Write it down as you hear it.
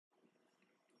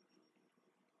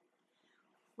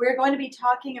We're going to be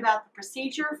talking about the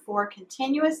procedure for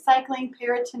continuous cycling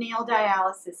peritoneal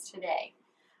dialysis today,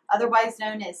 otherwise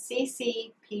known as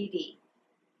CCPD.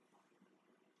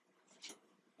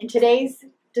 In today's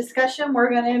discussion,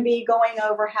 we're going to be going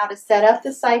over how to set up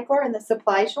the cycler and the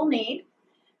supplies you'll need,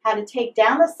 how to take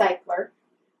down the cycler,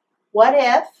 what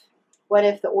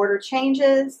if the order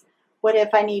changes, what if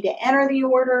I need to enter the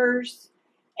orders,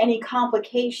 any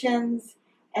complications,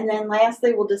 and then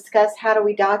lastly we'll discuss how do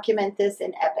we document this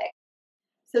in Epic.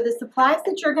 So the supplies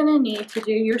that you're going to need to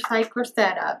do your cycler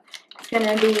setup is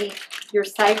going to be your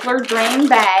cycler drain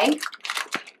bag.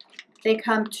 They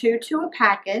come two to a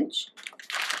package.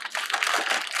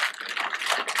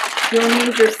 You'll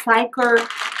need your cycler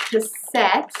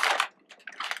cassette,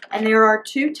 and there are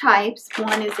two types.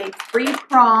 One is a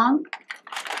 3-prong,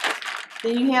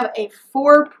 then you have a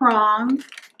 4-prong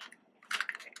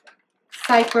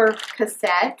cycler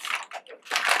cassette.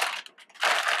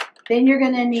 Then you're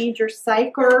going to need your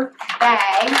cycler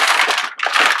bag.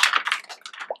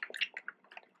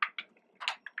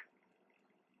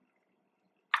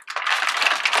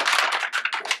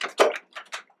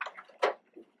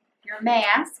 Your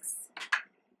masks.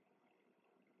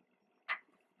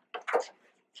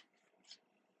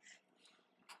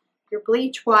 Your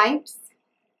bleach wipes.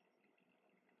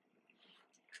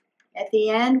 At the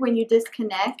end, when you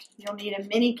disconnect, you'll need a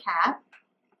mini cap.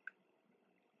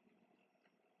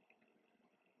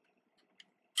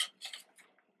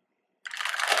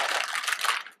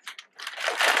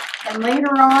 And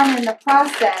later on in the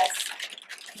process,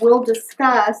 we'll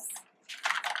discuss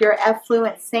your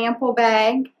effluent sample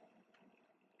bag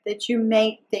that you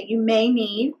may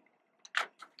need.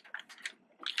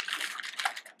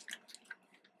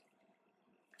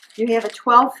 You have a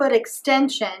 12-foot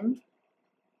extension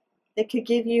that could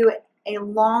give you a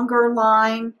longer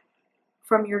line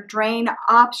from your drain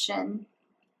option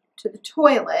to the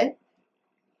toilet,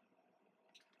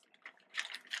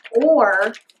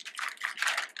 or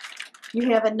you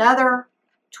have another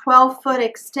 12-foot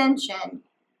extension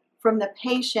from the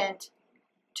patient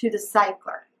to the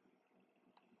cycler.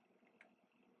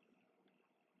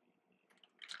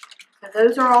 So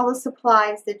those are all the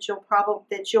supplies that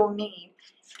you'll need,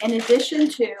 in addition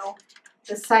to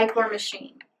the cycler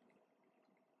machine.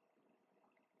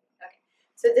 Okay.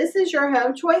 So this is your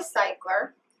HomeChoice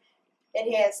cycler.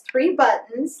 It has 3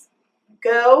 buttons: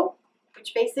 go,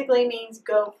 which basically means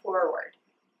go forward.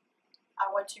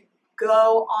 I want to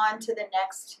go on to the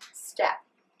next step.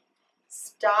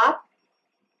 Stop,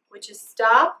 which is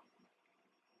stop.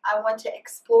 I want to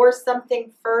explore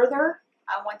something further.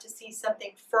 I want to see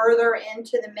something further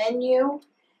into the menu,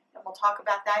 and we'll talk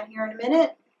about that here in a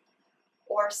minute.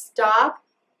 Or stop,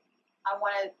 I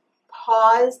want to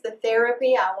pause the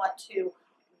therapy. I want to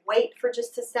wait for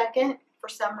just a second for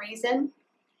some reason.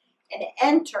 And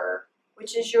enter,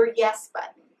 which is your yes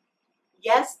button.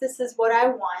 Yes, this is what I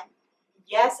want.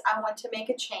 Yes, I want to make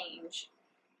a change.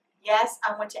 Yes,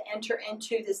 I want to enter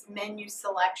into this menu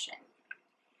selection.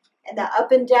 And the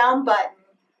up and down button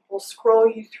will scroll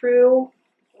you through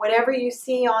whatever you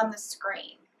see on the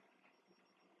screen.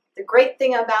 The great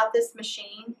thing about this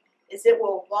machine is it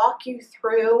will walk you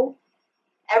through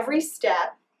every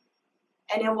step,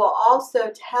 and it will also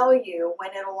tell you when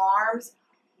it alarms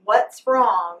what's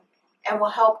wrong and will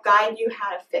help guide you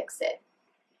how to fix it.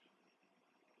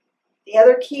 The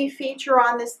other key feature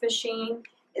on this machine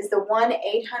is the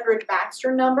 1-800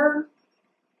 Baxter number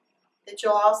that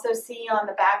you'll also see on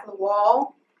the back of the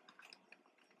wall.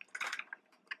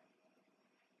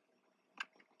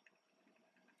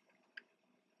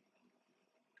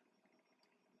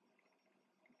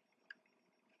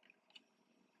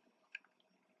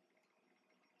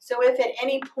 So if at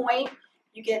any point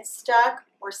you get stuck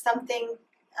or something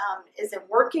isn't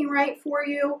working right for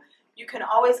you, you can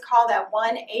always call that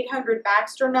 1-800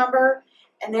 Baxter number,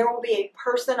 and there will be a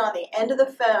person on the end of the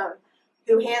phone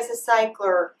who has a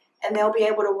cycler, and they'll be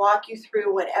able to walk you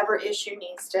through whatever issue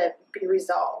needs to be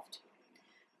resolved.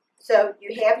 So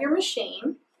you have your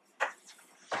machine.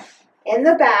 In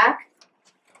the back,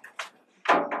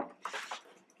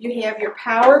 you have your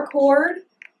power cord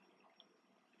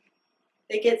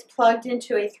that gets plugged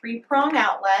into a 3-prong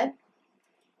outlet,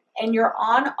 and your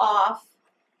on-off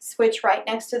switch right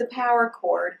next to the power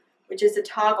cord, which is a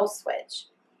toggle switch.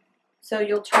 So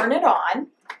you'll turn it on.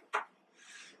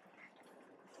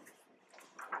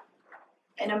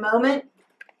 In a moment,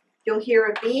 you'll hear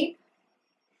a beep.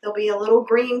 There'll be a little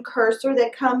green cursor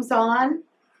that comes on,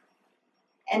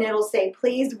 and it'll say,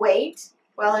 please wait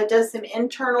while it does some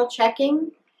internal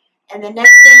checking, and the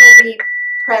next thing will be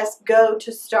press go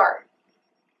to start.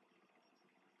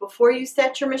 Before you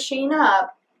set your machine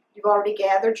up, You've already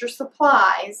gathered your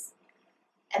supplies,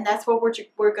 and that's what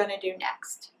we're going to do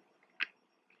next.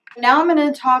 Now I'm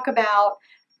going to talk about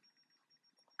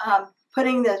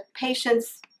putting the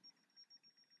patient's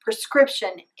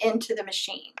prescription into the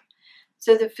machine.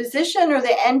 So the physician or the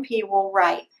NP will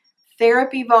write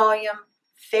therapy volume,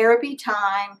 therapy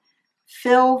time,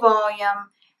 fill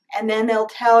volume, and then they'll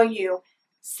tell you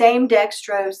same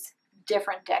dextrose,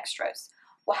 different dextrose.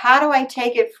 Well, how do I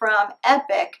take it from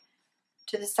Epic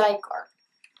to the cycler?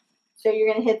 So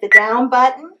you're going to hit the down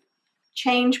button,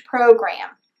 change program.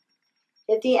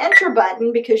 Hit the enter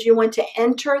button because you want to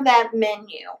enter that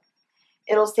menu.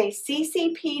 It'll say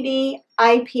CCPD,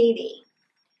 IPD.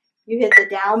 You hit the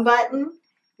down button.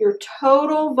 Your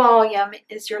total volume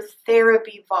is your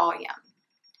therapy volume.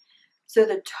 So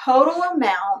the total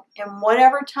amount in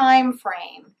whatever time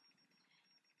frame,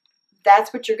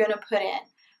 that's what you're going to put in.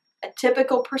 A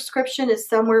typical prescription is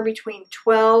somewhere between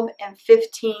 12 and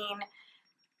 15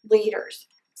 liters.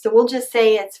 So we'll just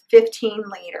say it's 15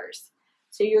 liters.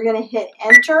 So you're going to hit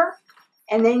enter,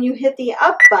 and then you hit the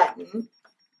up button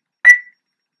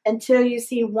until you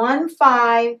see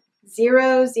 150000.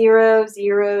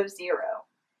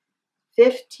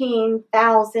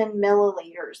 15,000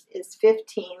 milliliters is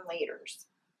 15 liters.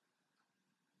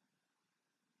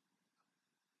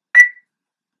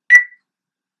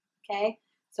 Okay,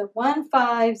 so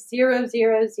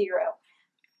 15,000.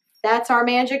 That's our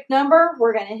magic number.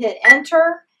 We're going to hit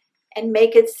enter and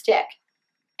make it stick.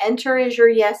 Enter is your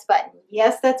yes button.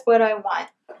 Yes, that's what I want.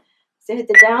 So hit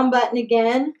the down button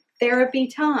again. Therapy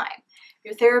time.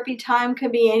 Your therapy time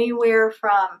could be anywhere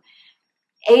from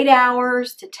 8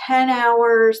 hours to 10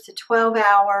 hours to 12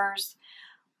 hours.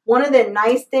 One of the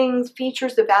nice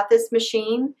features about this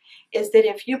machine is that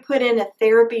if you put in a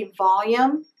therapy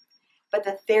volume, but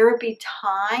the therapy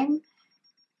time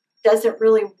doesn't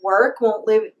really work, won't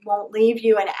leave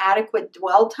you an adequate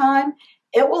dwell time,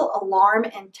 it will alarm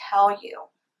and tell you.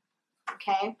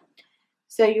 Okay,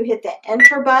 so you hit the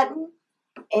enter button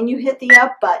and you hit the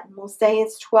up button. We'll say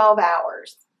it's 12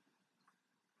 hours.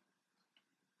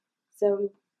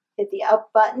 So hit the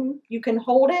up button. You can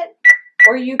hold it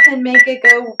or you can make it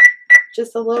go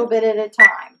just a little bit at a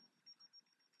time.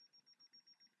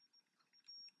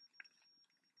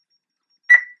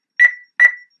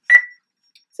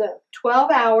 So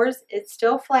 12 hours, it's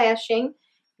still flashing.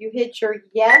 You hit your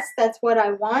yes, that's what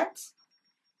I want.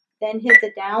 Then hit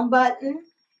the down button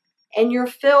and your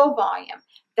fill volume.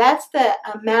 That's the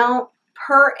amount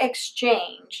per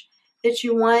exchange that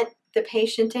you want the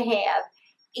patient to have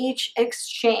each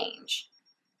exchange,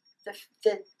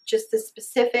 just the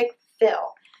specific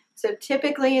fill. So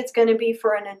typically it's going to be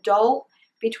for an adult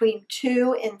between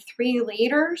 2 and 3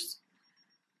 liters.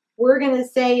 We're going to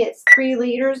say it's 3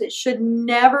 liters. It should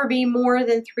never be more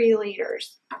than 3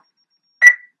 liters.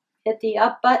 Hit the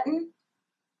up button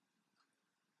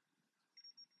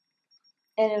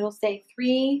and it'll say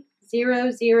 3000.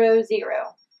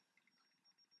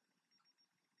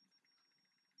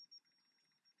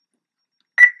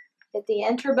 Hit the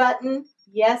enter button.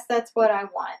 Yes, that's what I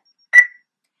want.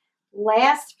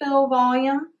 Last fill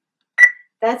volume,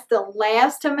 that's the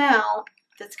last amount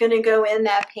that's going to go in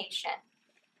that patient.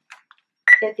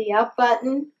 Hit the up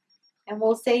button and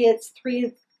we'll say it's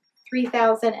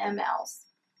 3,000 mLs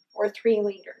or 3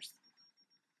 liters.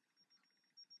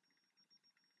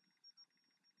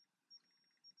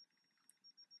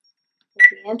 Hit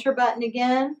the enter button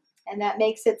again and that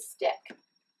makes it stick.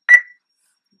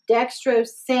 Dextrose,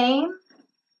 same.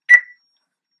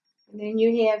 And then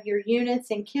you have your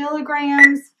units in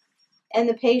kilograms and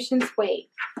the patient's weight.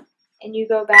 And you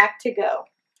go back to go.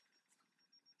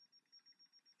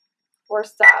 Or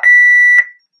stop.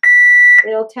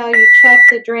 It'll tell you check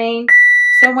the drain.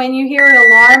 So when you hear it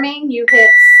alarming, you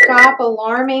hit stop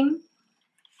alarming.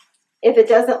 If it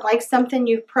doesn't like something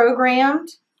you've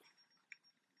programmed,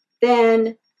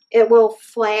 then it will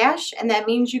flash and that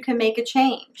means you can make a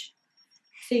change.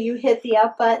 So you hit the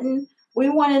up button. We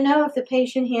want to know if the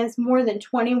patient has more than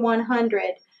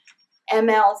 2,100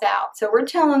 mLs out. So we're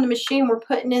telling the machine we're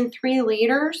putting in 3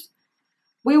 liters.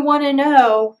 We want to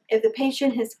know if the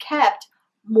patient has kept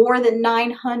more than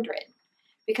 900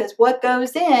 because what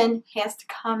goes in has to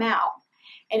come out.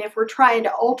 And if we're trying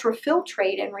to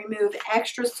ultrafiltrate and remove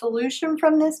extra solution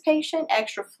from this patient,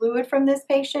 extra fluid from this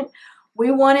patient,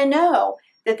 we want to know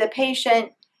that the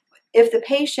patient, if the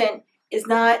patient is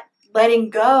not letting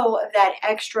go of that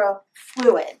extra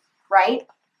fluid, right?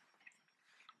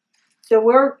 So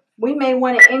we may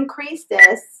want to increase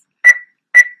this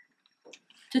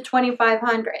to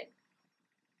 2,500.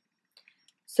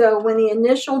 So when the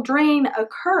initial drain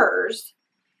occurs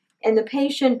and the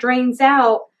patient drains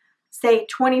out say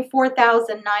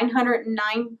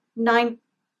 2,499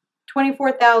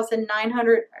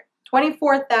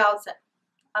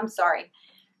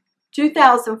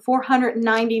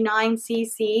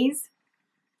 cc's,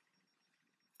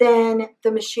 then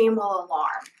the machine will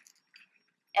alarm.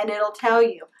 And it'll tell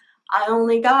you, I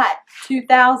only got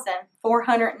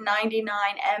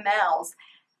 2,499 mLs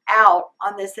out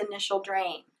on this initial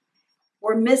drain.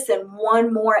 We're missing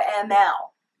 1 more ml.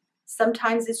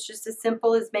 Sometimes it's just as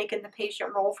simple as making the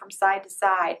patient roll from side to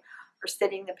side or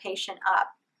sitting the patient up.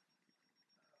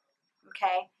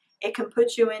 Okay? It can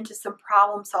put you into some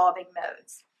problem-solving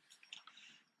modes.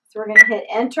 So we're going to hit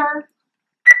enter,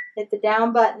 hit the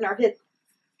down button, or hit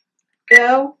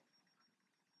go,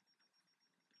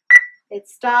 hit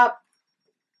stop.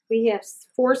 We have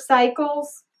 4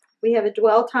 cycles. We have a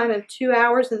dwell time of 2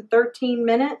 hours and 13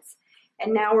 minutes.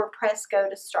 And now we're press go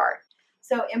to start.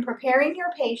 So in preparing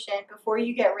your patient before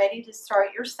you get ready to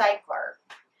start your cycler,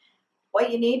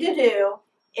 what you need to do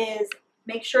is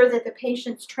make sure that the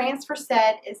patient's transfer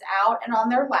set is out and on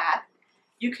their lap.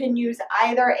 You can use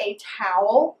either a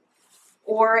towel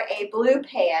or a blue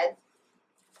pad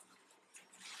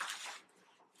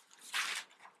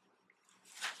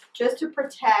just to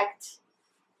protect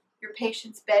your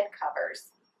patient's bed covers.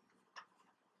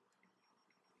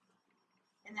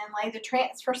 And then lay the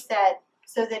transfer set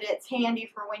so that it's handy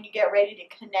for when you get ready to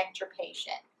connect your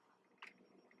patient.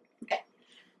 Okay,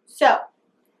 so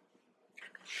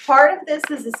part of this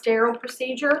is a sterile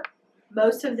procedure.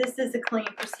 Most of this is a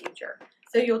clean procedure.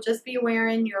 So you'll just be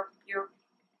wearing your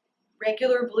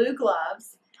regular blue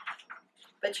gloves,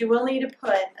 but you will need to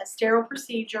put a sterile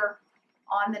procedure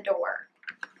on the door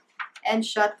and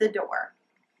shut the door.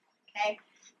 Okay,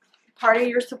 part of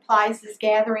your supplies is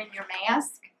gathering your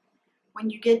mask. When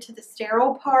you get to the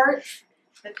sterile part,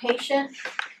 the patient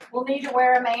will need to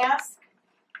wear a mask.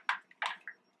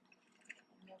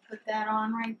 We'll put that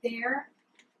on right there.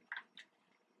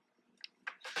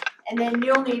 And then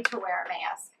you'll need to wear a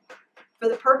mask. For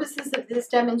the purposes of this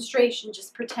demonstration,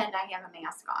 just pretend I have a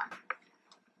mask on.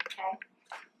 Okay?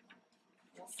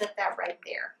 We'll set that right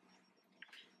there.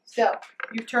 So,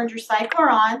 you've turned your cycler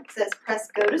on. It says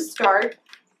press go to start.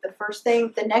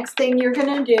 The next thing you're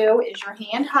going to do is your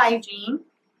hand hygiene,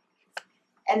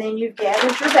 and then you've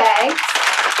gathered your bags.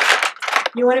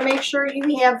 You want to make sure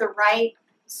you have the right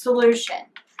solution.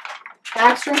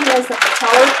 Baxter has a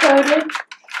color-coded.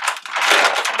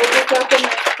 We'll just open the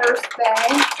first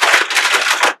bag.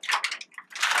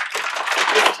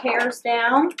 It tears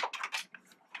down.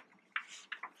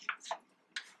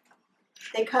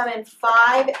 They come in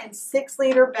 5 and 6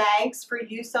 liter bags for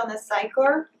use on the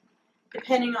cycler,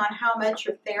 depending on how much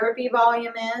your therapy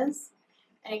volume is.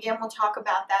 And again, we'll talk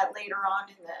about that later on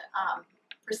in the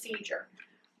procedure.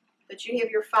 But you have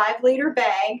your 5 liter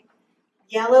bag.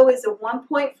 Yellow is a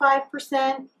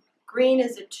 1.5%, green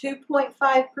is a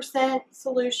 2.5%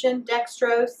 solution,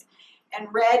 dextrose,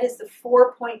 and red is the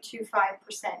 4.25%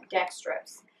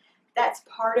 dextrose. That's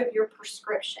part of your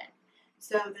prescription.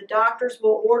 So the doctors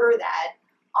will order that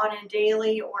on a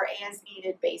daily or as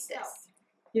needed basis.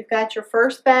 You've got your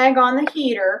first bag on the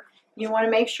heater. You want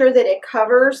to make sure that it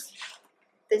covers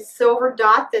the silver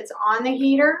dot that's on the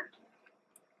heater.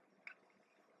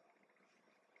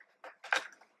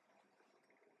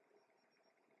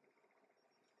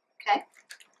 Okay.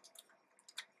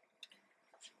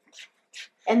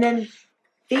 And then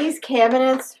these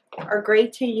cabinets are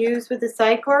great to use with the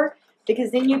cycler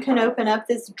because then you can open up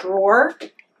this drawer,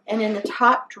 and in the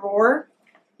top drawer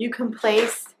you can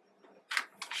place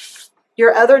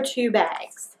your other 2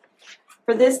 bags.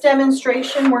 For this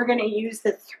demonstration, we're going to use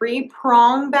the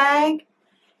 3-prong bag.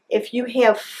 If you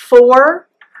have 4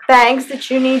 bags that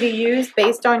you need to use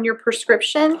based on your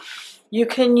prescription, you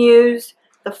can use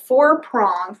the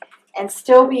 4-prong and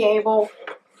still be able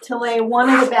to lay one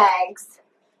of the bags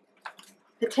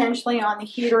potentially on the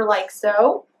heater like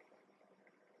so.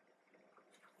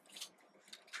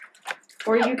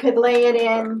 Or you could lay it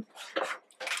in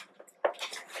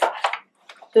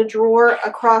the drawer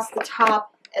across the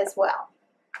top as well.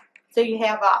 So you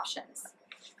have options.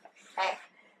 Okay.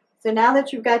 So now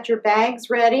that you've got your bags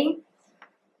ready,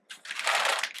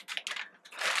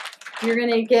 you're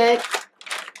going to get,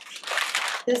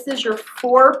 this is your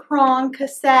 4-prong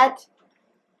cassette.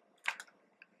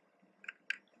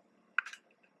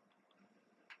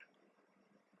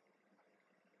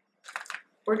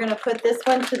 We're going to put this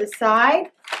one to the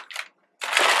side,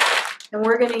 and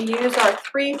we're going to use our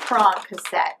 3-prong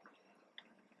cassette.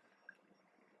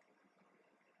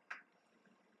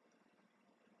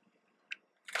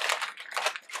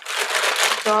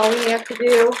 So all we have to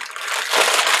do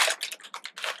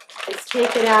is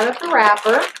take it out of the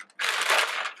wrapper.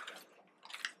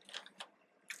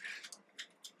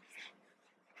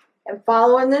 And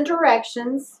following the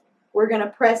directions, we're going to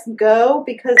press go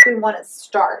because we want to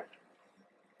start.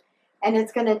 And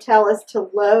it's going to tell us to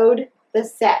load the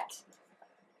set.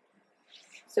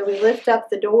 So we lift up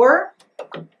the door,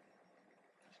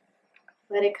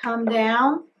 let it come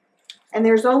down, and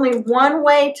there's only one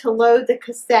way to load the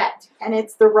cassette, and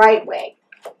it's the right way.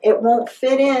 It won't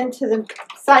fit into the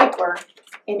cycler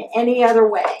in any other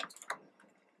way.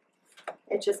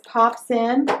 It just pops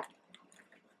in.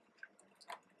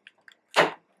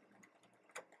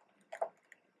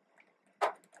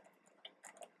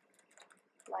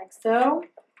 Like so.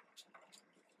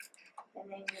 And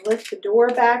then you lift the door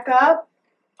back up,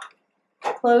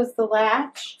 close the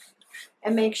latch,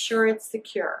 and make sure it's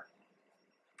secure.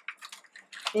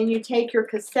 Then you take your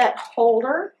cassette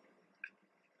holder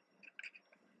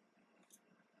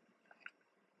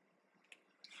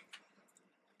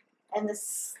and the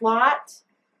slot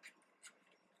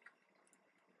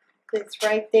that's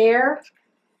right there,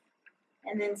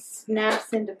 and then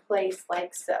snaps into place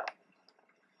like so.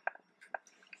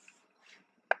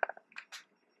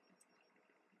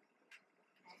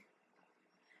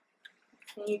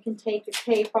 And you can take your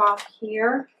tape off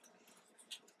here.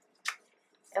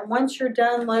 And once you're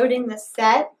done loading the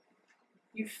set,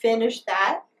 you finish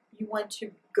that. You want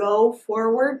to go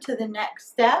forward to the next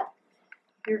step.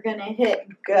 You're going to hit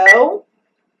go.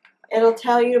 It'll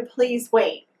tell you to please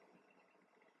wait.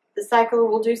 The cycler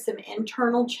will do some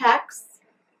internal checks,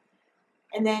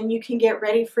 and then you can get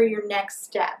ready for your next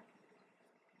step.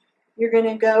 You're going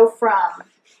to go from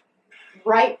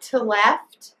right to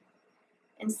left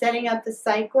in setting up the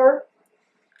cycler.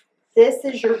 This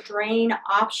is your drain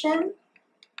option.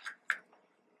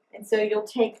 And so you'll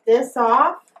take this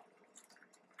off.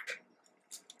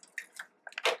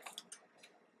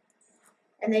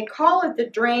 And they call it the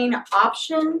drain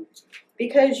option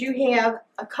because you have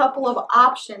a couple of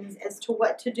options as to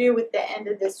what to do with the end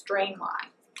of this drain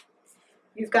line.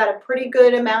 You've got a pretty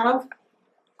good amount of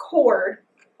cord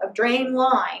of drain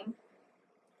line.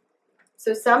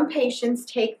 So some patients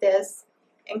take this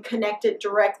and connect it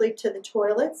directly to the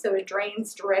toilet, so it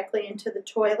drains directly into the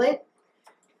toilet.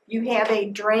 You have a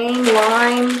drain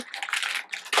line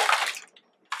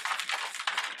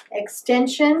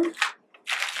extension,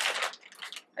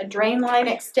 a drain line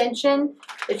extension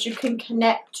that you can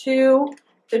connect to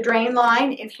the drain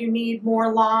line if you need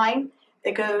more line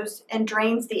that goes and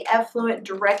drains the effluent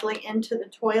directly into the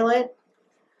toilet.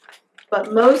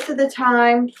 But most of the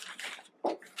time,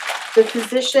 the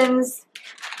physicians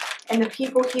and the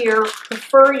people here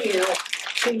prefer you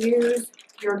to use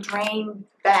your drain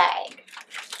bag.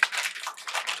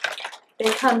 They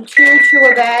come two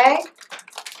to a bag.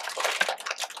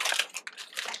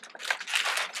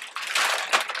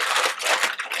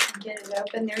 Get it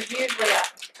open. There's usually a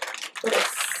little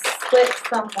slit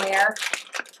somewhere.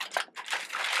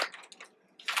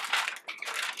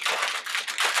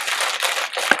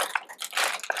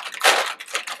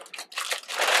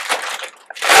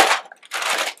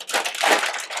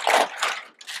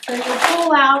 So you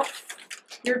pull out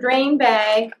your drain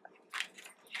bag,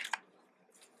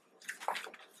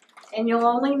 and you'll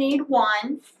only need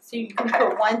one, so you can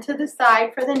put one to the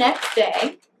side for the next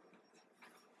day.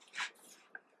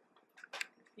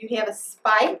 You have a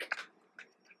spike,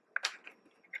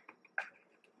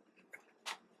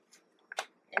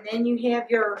 and then you have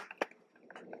your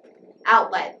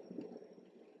outlet.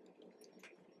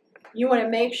 You want to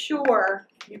make sure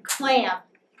you clamp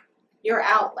your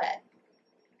outlet,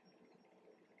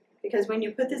 because when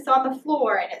you put this on the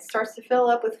floor and it starts to fill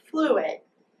up with fluid,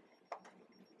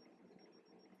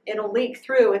 it'll leak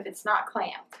through if it's not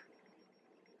clamped.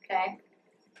 Okay?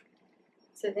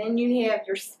 So then you have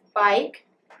your spike.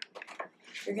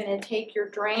 You're going to take your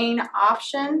drain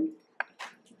option,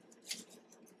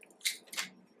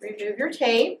 remove your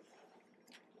tape,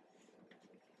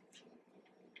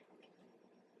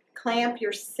 clamp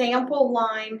your sample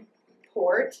line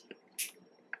port,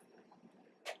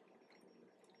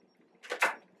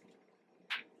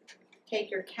 take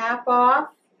your cap off,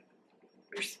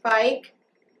 your spike,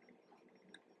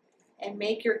 and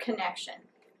make your connection.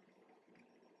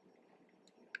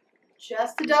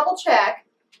 Just to double check,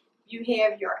 you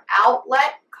have your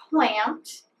outlet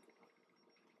clamped,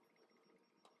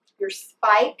 your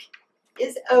spike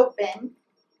is open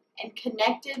and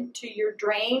connected to your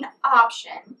drain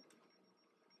option,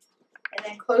 and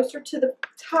then closer to the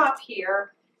top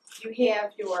here, you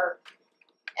have your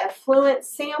effluent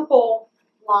sample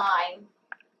line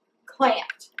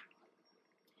clamped.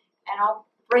 And I'll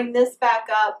bring this back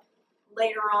up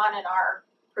later on in our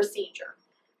procedure.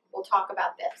 We'll talk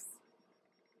about this.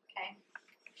 Okay.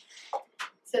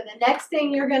 So the next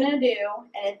thing you're going to do,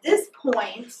 and at this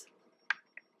point,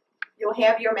 you'll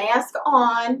have your mask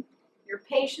on, your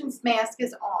patient's mask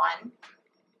is on.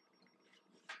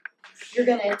 You're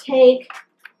going to take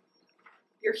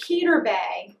your heater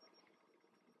bag.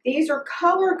 These are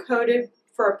color-coded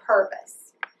for a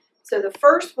purpose. So the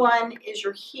first one is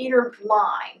your heater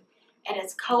line, and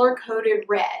it's color-coded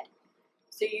red.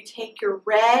 So you take your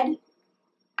red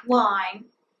line,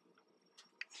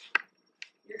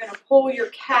 you're going to pull your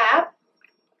cap,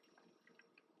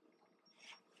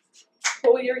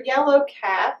 pull your yellow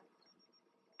cap,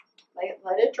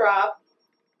 let it drop,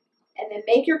 and then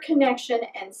make your connection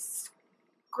and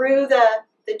screw the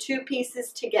two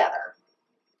pieces together.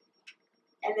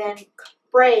 And then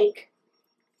break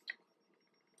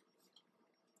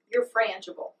your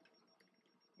frangible.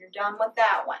 You're done with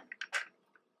that one.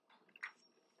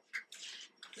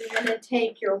 You're going to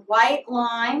take your white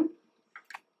line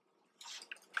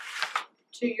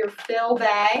to your fill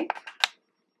bag,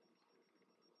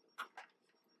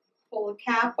 pull the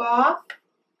cap off,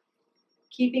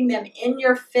 keeping them in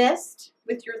your fist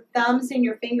with your thumbs and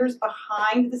your fingers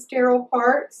behind the sterile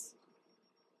parts.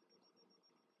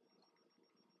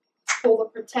 Pull the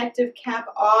protective cap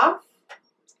off.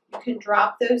 You can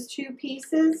drop those two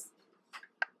pieces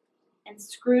and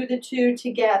screw the two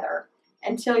together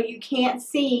until you can't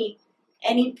see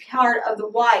any part of the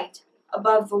white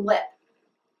above the lip.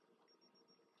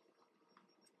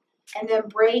 And then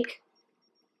break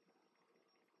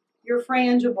your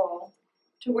frangible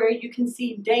to where you can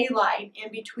see daylight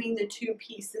in between the two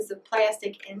pieces of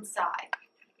plastic inside.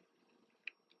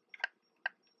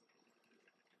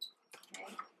 Okay.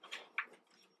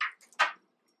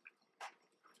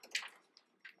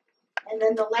 And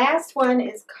then the last one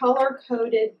is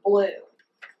color-coded blue.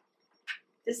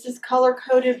 This is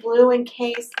color-coded blue in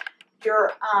case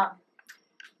your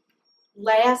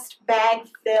last bag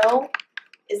fill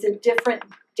is a different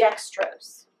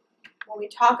dextrose. When we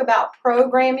talk about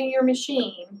programming your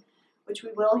machine, which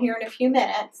we will here in a few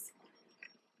minutes,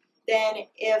 then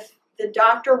if the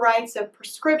doctor writes a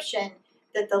prescription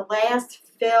that the last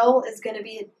fill is going to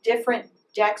be a different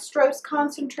dextrose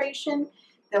concentration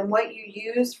than what you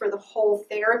use for the whole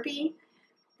therapy,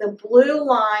 the blue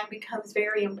line becomes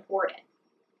very important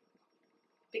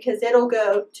because it'll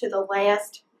go to the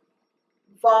last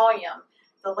volume,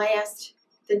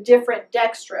 the different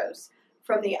dextrose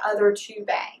from the other two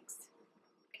bags.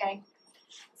 Okay,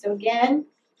 so again,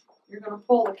 you're going to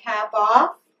pull the cap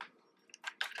off,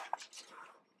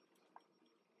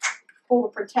 pull the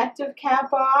protective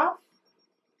cap off,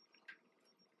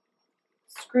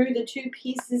 screw the two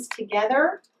pieces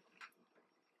together,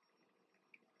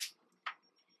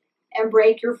 and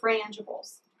break your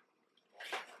frangibles.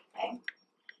 Okay.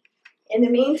 In the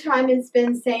meantime, it's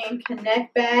been saying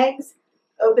connect bags,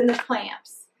 open the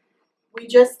clamps. We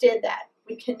just did that.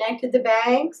 We connected the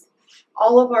bags.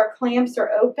 All of our clamps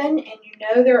are open, and you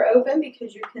know they're open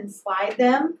because you can slide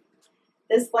them.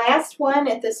 This last one,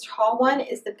 at this tall one,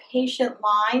 is the patient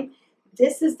line.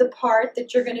 This is the part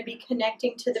that you're going to be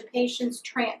connecting to the patient's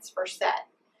transfer set.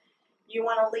 You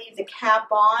want to leave the cap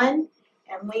on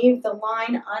and leave the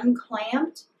line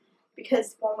unclamped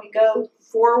because when we go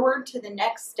forward to the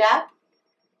next step,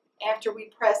 after we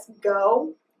press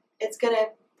go, it's going to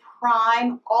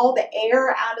prime all the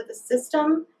air out of the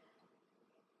system,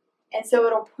 and so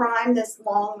it'll prime this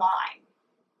long line.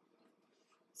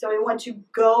 So we want to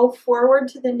go forward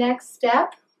to the next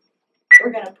step.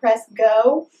 We're going to press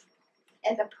go,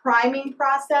 and the priming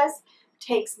process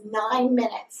takes 9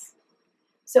 minutes.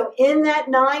 So in that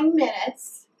 9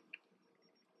 minutes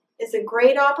is a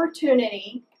great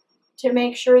opportunity to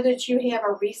make sure that you have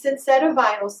a recent set of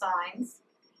vital signs.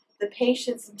 The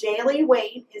patient's daily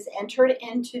weight is entered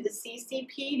into the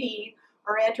CCPD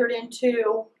or entered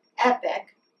into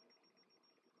Epic.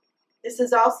 This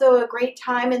is also a great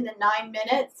time in the 9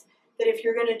 minutes that if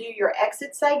you're going to do your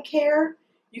exit site care,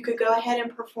 you could go ahead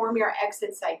and perform your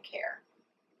exit site care.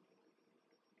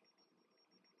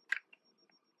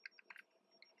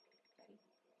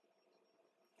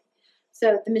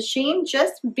 So the machine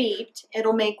just beeped.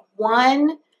 It'll make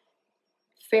one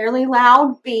fairly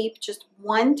loud beep just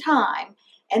one time.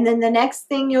 And then the next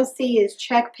thing you'll see is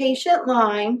check patient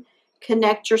line,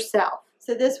 connect yourself.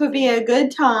 So this would be a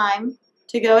good time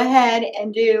to go ahead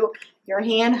and do your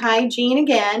hand hygiene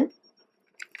again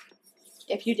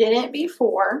if you didn't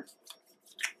before.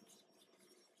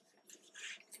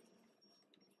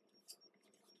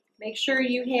 Make sure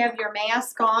you have your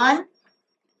mask on.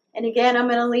 And again, I'm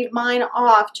going to leave mine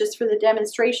off just for the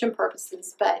demonstration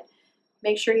purposes, but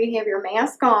make sure you have your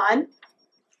mask on.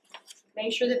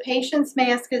 Make sure the patient's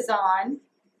mask is on.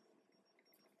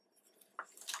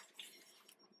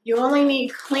 You only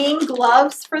need clean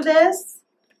gloves for this.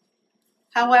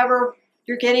 However,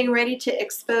 you're getting ready to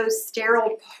expose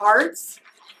sterile parts.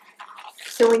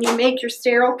 So when you make your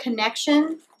sterile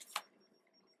connection,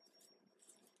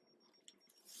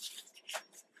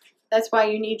 that's why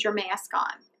you need your mask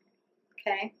on.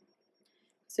 Okay?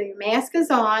 So your mask is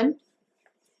on.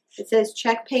 It says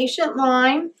check patient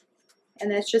line, and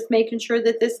that's just making sure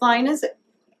that this line is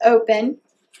open.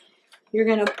 You're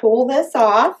going to pull this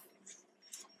off.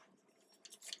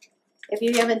 If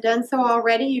you haven't done so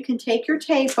already, you can take your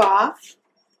tape off.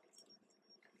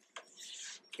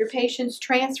 Your patient's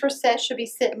transfer set should be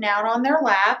sitting out on their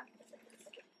lap.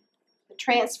 The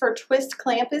transfer twist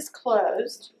clamp is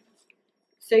closed.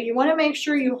 So you want to make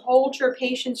sure you hold your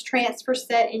patient's transfer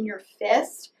set in your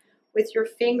fist with your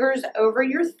fingers over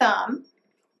your thumb.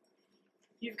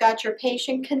 You've got your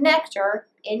patient connector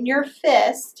in your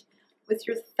fist with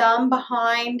your thumb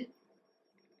behind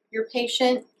your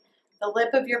patient, the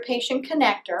lip of your patient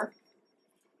connector.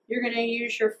 You're going to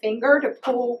use your finger to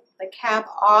pull the cap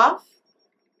off,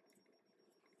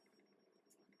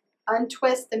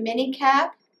 untwist the mini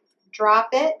cap, drop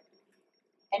it,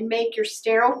 and make your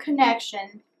sterile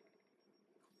connection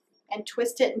and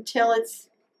twist it until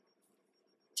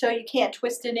you can't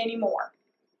twist it anymore.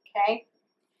 Okay?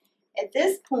 At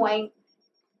this point,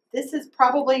 this is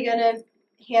probably going to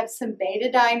have some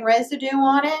betadine residue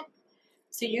on it,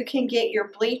 so you can get your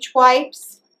bleach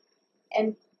wipes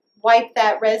and wipe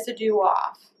that residue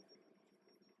off.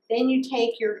 Then you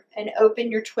take and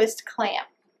open your twist clamp.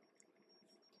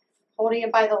 Holding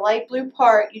it by the light blue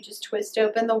part, you just twist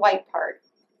open the white part.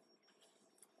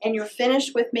 And you're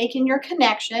finished with making your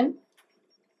connection.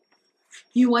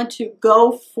 You want to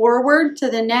go forward to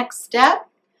the next step,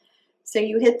 so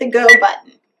you hit the go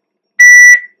button.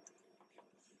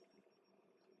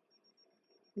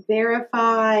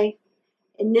 Verify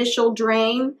initial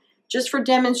drain. Just for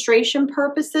demonstration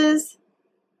purposes,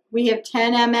 we have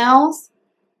 10 mLs,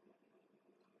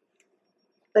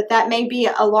 but that may be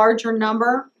a larger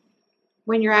number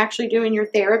when you're actually doing your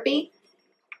therapy.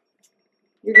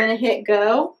 You're going to hit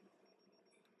go.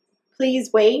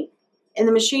 Please wait. And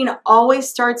the machine always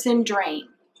starts in drain.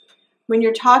 When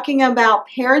you're talking about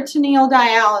peritoneal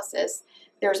dialysis,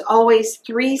 there's always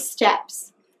 3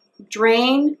 steps: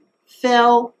 drain,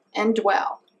 fill, and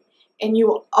dwell. And you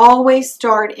will always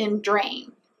start in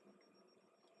drain.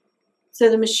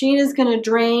 So the machine is going to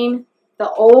drain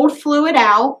the old fluid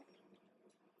out.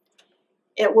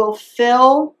 It will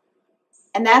fill,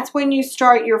 and that's when you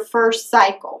start your first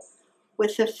cycle.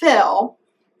 With the fill,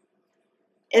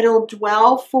 it'll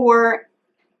dwell for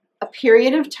a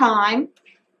period of time,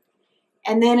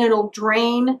 and then it'll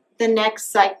drain the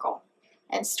next cycle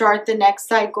and start the next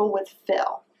cycle with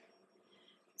fill.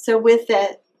 So with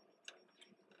the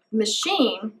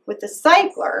machine, with the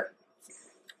cycler,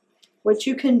 what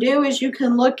you can do is you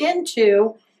can look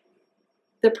into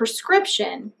the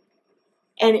prescription,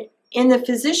 and in the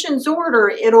physician's order,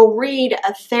 it'll read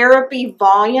a therapy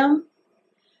volume.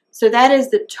 So that is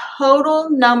the total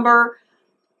number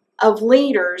of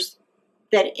liters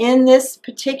that in this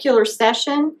particular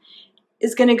session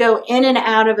is going to go in and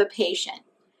out of a patient.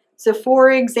 So for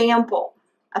example,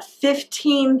 a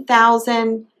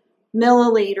 15,000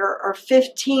 milliliter or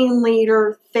 15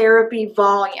 liter therapy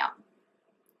volume.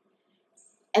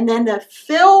 And then the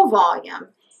fill volume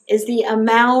is the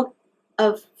amount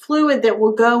of fluid that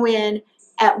will go in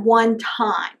at one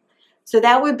time. So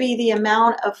that would be the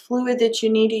amount of fluid that you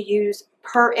need to use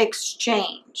per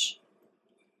exchange.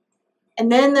 And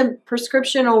then the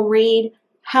prescription will read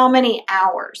how many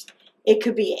hours. It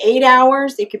could be 8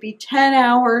 hours, it could be 10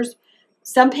 hours.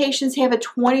 Some patients have a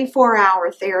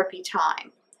 24-hour therapy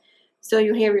time. So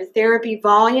you have your therapy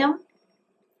volume,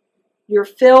 your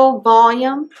fill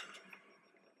volume,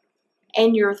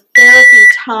 and your therapy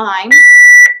time.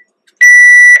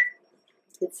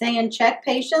 It's saying check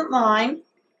patient line.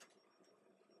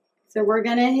 So we're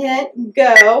going to hit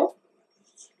go.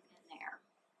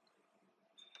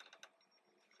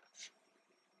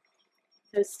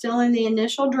 So still in the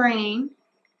initial drain.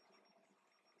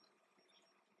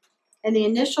 And the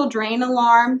initial drain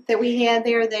alarm that we had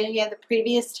there, that had the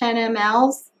previous 10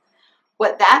 mLs,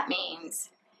 what that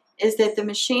means is that the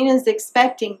machine is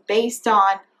expecting, based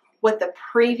on what the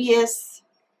previous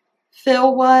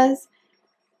fill was,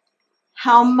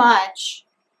 how much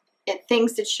it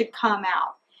thinks it should come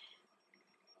out.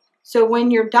 So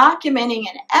when you're documenting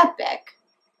an epic,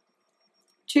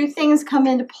 2 things come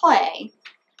into play.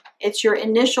 It's your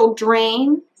initial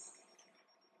drain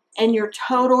and your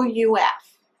total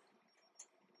UF.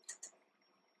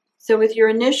 So with your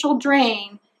initial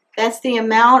drain, that's the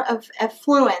amount of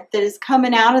effluent that is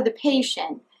coming out of the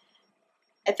patient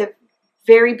at the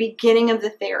very beginning of the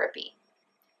therapy.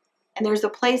 And there's a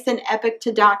place in Epic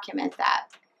to document that.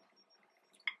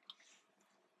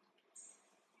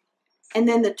 And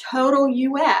then the total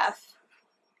UF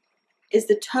is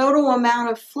the total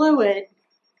amount of fluid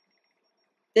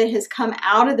that has come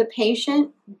out of the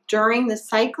patient during the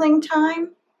cycling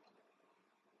time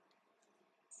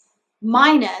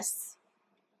minus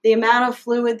the amount of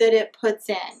fluid that it puts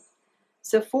in.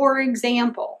 So for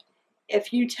example,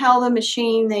 if you tell the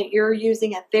machine that you're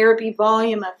using a therapy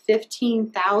volume of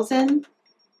 15,000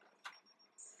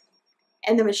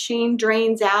 and the machine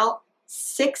drains out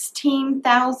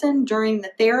 16,000 during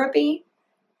the therapy,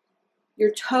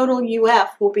 your total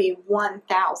UF will be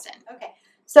 1,000. Okay,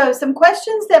 so some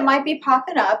questions that might be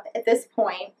popping up at this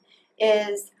point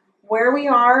is where we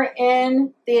are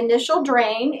in the initial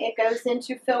drain. It goes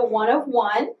into fill 1 of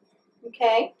 1,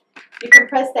 okay? You can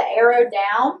press the arrow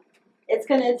down. It's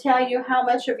going to tell you how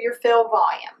much of your fill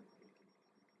volume.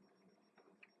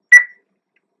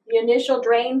 The initial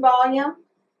drain volume,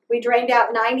 we drained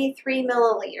out 93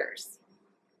 milliliters.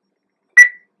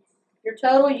 Your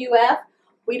total UF,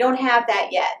 we don't have that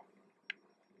yet.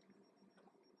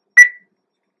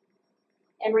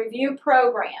 And review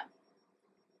program.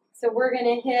 So we're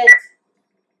going to hit,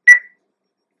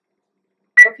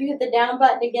 if you hit the down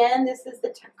button again, this is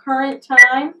the current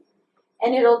time,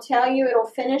 and it'll tell you it'll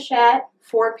finish at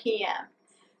 4 p.m.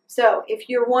 So if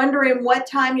you're wondering what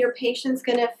time your patient's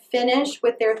going to finish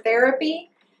with their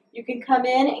therapy, you can come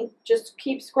in and just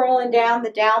keep scrolling down the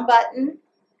down button,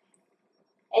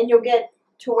 and you'll get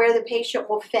to where the patient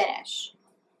will finish.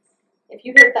 If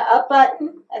you hit the up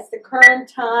button, that's the current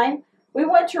time. We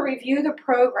want to review the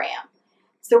program.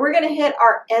 So we're going to hit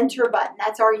our enter button.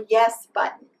 That's our yes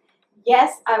button.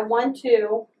 Yes, I want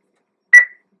to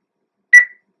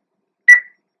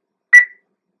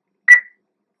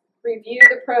review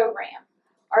the program.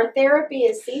 Our therapy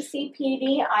is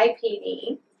CCPD,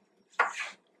 IPD.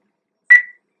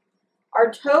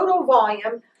 Our total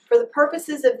volume, for the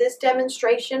purposes of this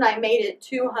demonstration, I made it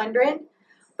 200.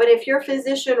 But if your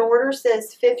physician order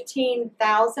says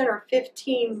 15,000 or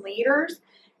 15 liters,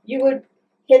 you would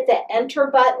hit the enter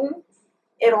button.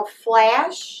 It'll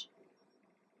flash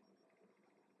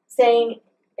saying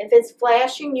if it's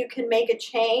flashing, you can make a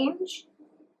change.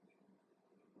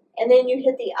 And then you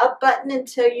hit the up button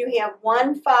until you have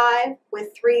 15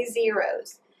 with 3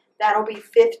 zeros. That'll be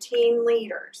 15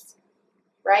 liters,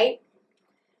 right?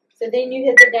 So then you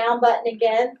hit the down button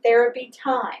again, therapy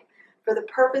time. For the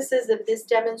purposes of this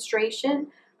demonstration,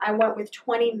 I went with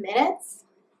 20 minutes.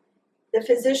 The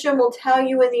physician will tell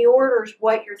you in the orders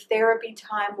what your therapy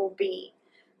time will be.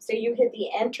 So you hit the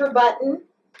enter button,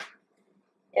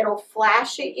 it'll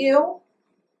flash at you,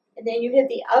 and then you hit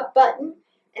the up button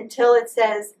until it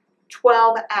says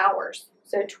 12 hours.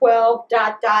 So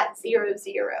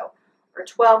 12.00 or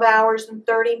 12 hours and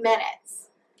 30 minutes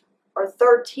or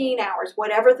 13 hours,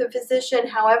 whatever the physician,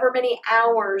 however many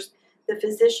hours the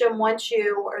physician wants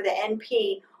you or the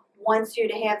NP wants you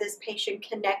to have this patient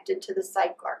connected to the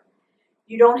cycler.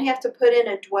 You don't have to put in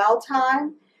a dwell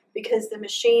time because the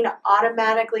machine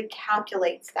automatically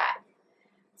calculates that.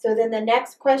 So then the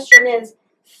next question is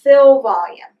fill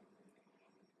volume.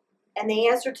 And the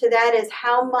answer to that is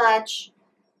how much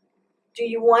do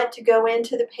you want to go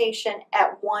into the patient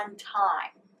at one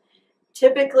time?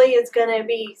 Typically it's going to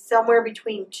be somewhere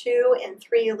between 2 and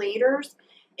 3 liters.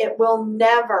 It will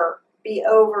never be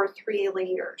over 3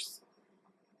 liters.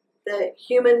 The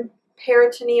human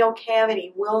peritoneal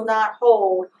cavity will not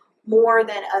hold more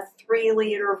than a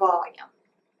 3-liter volume.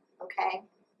 Okay?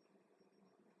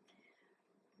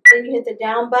 Then you hit the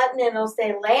down button and it'll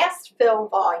say last fill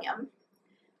volume.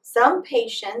 Some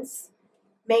patients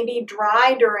may be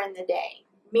dry during the day,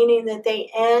 meaning that they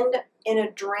end in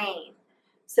a drain.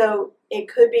 So it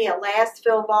could be a last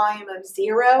fill volume of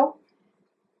 0.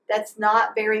 That's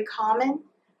not very common.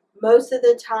 Most of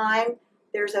the time,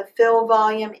 there's a fill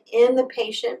volume in the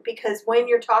patient because when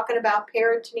you're talking about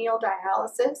peritoneal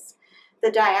dialysis,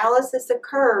 the dialysis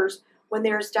occurs when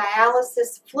there's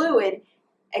dialysis fluid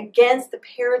against the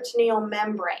peritoneal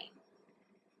membrane.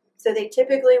 So they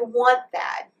typically want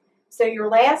that. So your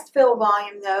last fill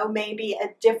volume, though, may be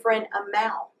a different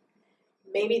amount.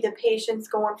 Maybe the patient's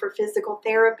going for physical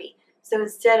therapy. So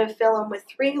instead of filling with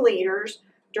 3 liters,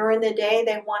 during the day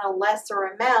they want a lesser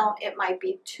amount, it might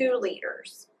be 2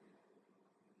 liters.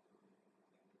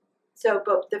 So,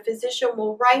 but the physician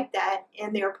will write that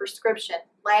in their prescription,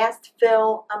 last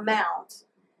fill amount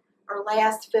or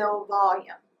last fill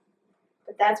volume.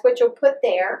 But that's what you'll put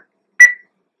there.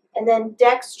 And then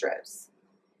dextrose.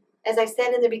 As I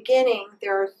said in the beginning,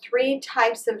 there are 3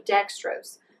 types of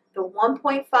dextrose. the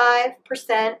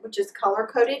 1.5%, which is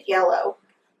color-coded yellow,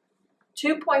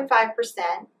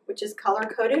 2.5%, which is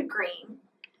color-coded green,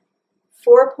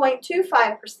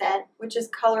 4.25%, which is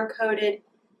color-coded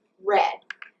red.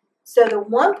 So the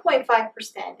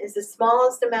 1.5% is the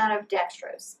smallest amount of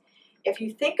dextrose. If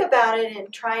you think about it in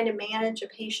trying to manage a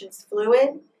patient's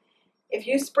fluid, if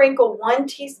you sprinkle 1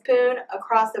 teaspoon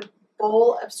across a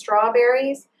bowl of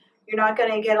strawberries, you're not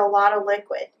going to get a lot of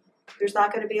liquid. There's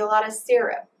not going to be a lot of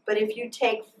syrup. But if you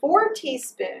take 4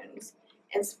 teaspoons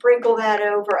and sprinkle that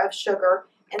over of sugar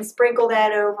and sprinkle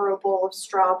that over a bowl of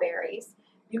strawberries,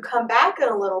 you come back in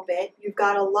a little bit, you've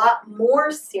got a lot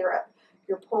more syrup.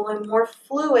 You're pulling more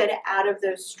fluid out of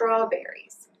those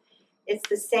strawberries. It's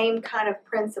the same kind of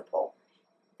principle.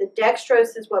 The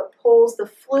dextrose is what pulls the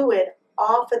fluid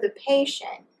off of the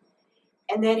patient,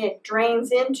 and then it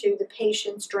drains into the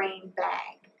patient's drain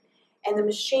bag. And the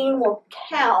machine will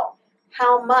count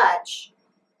how much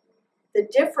the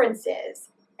difference is,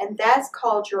 and that's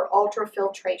called your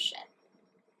ultrafiltration.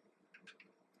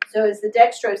 So is the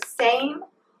dextrose same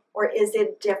or is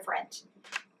it different?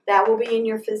 That will be in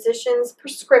your physician's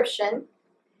prescription,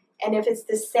 and if it's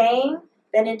the same,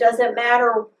 then it doesn't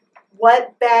matter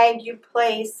what bag you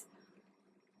place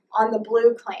on the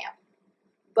blue clamp.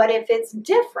 But if it's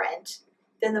different,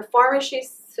 then the pharmacy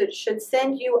should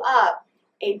send you up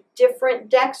a different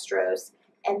dextrose,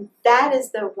 and that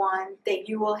is the one that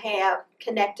you will have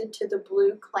connected to the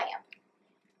blue clamp.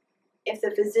 If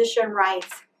the physician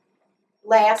writes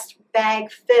last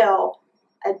bag fill,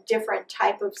 a different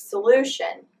type of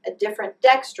solution, a different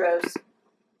dextrose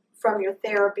from your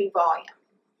therapy volume.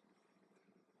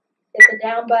 Hit the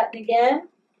down button again,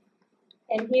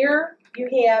 and here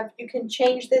you can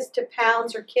change this to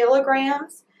pounds or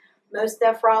kilograms. Most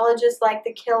nephrologists like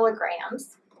the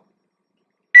kilograms.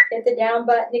 Hit the down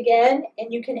button again,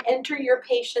 and you can enter your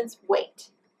patient's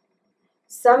weight.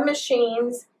 Some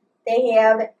machines, they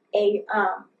have a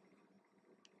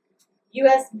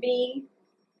USB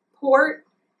port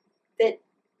that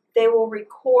they will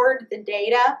record the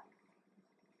data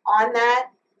on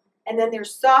that, and then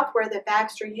there's software that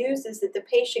Baxter uses that the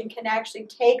patient can actually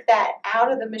take that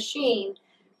out of the machine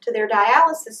to their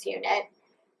dialysis unit,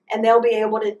 and they'll be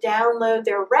able to download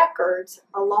their records,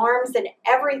 alarms, and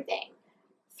everything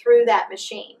through that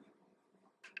machine.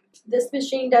 This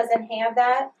machine doesn't have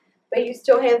that, but you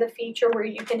still have the feature where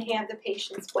you can have the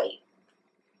patient's weight.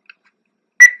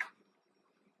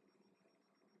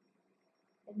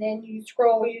 And then you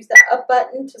use the up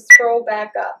button to scroll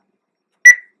back up.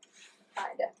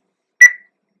 Kinda.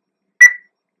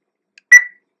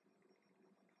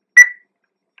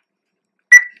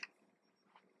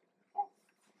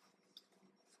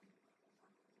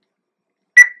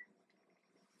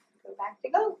 Go back to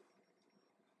go.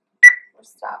 Or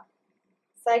stop.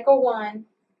 Cycle 1.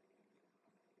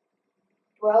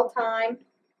 Dwell time.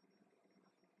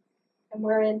 And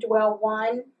we're in dwell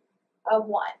 1 of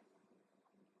 1.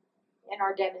 In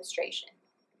our demonstration.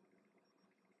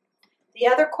 The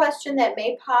other question that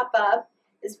may pop up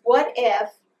is, what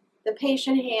if the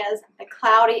patient has a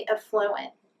cloudy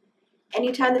effluent?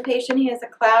 Anytime the patient has a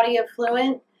cloudy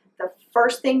effluent, the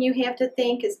first thing you have to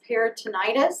think is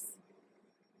peritonitis,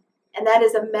 and that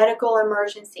is a medical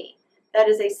emergency. That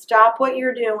is a stop what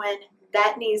you're doing.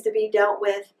 That needs to be dealt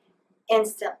with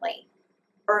instantly,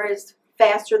 or as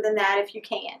faster than that if you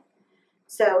can.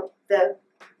 So the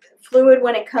fluid,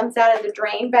 when it comes out of the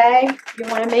drain bag, you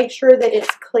want to make sure that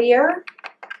it's clear.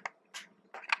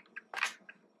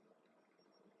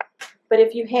 But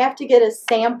if you have to get a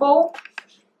sample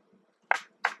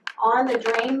on the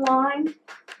drain line,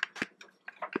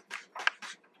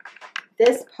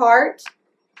 this part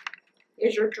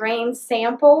is your drain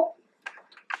sample.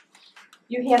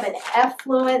 You have an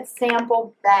effluent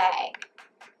sample bag.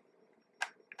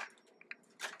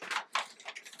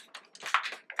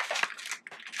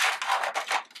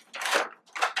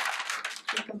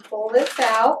 You can pull this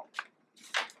out.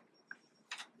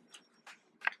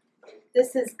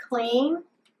 This is clean.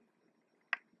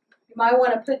 You might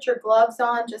want to put your gloves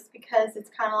on just because it's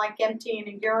kind of like emptying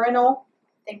a urinal.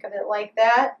 Think of it like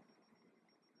that.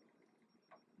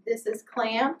 This is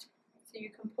clamped, so you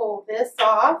can pull this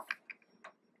off.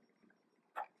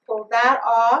 Pull that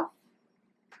off.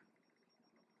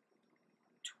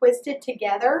 Twist it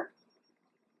together.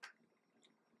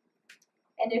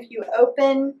 And if you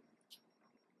open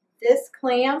this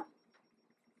clamp,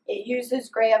 it uses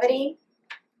gravity.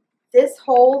 This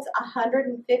holds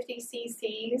 150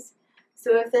 cc's.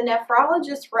 So if the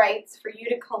nephrologist writes for you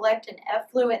to collect an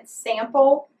effluent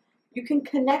sample, you can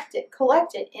collect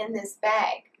it in this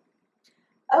bag.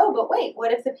 Oh, but wait,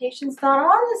 what if the patient's not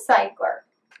on the cycler?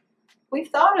 we've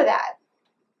thought of that.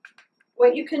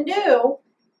 What you can do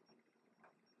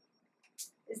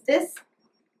is this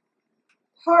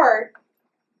part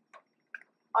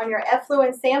on your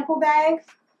effluent sample bag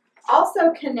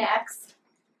also connects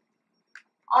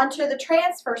onto the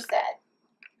transfer set.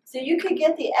 So you could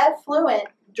get the effluent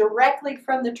directly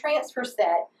from the transfer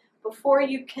set before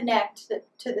you connect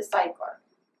to the cycler.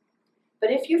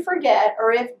 But if you forget,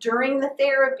 or if during the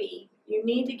therapy you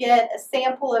need to get a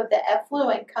sample of the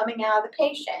effluent coming out of the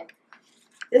patient,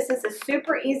 this is a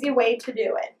super easy way to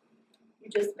do it. You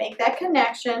just make that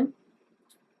connection,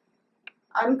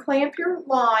 unclamp your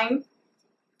line,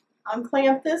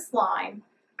 unclamp this line,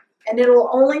 and it'll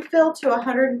only fill to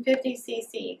 150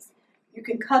 cc's. You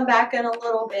can come back in a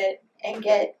little bit and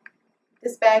get,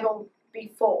 this bag will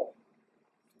be full.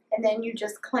 And then you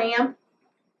just clamp,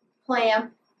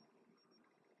 clamp,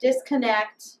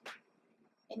 disconnect,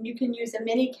 and you can use a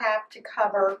mini cap to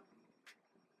cover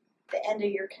the end of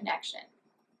your connection.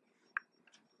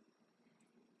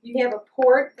 You have a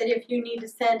port that if you need to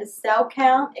send a cell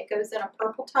count, it goes in a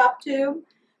purple top tube,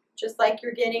 just like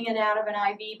you're getting it out of an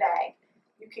IV bag.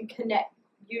 You can connect,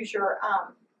 use your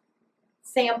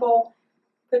sample,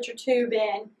 put your tube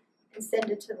in, and send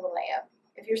it to the lab.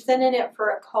 If you're sending it for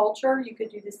a culture, you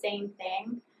could do the same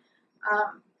thing.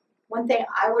 One thing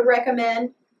I would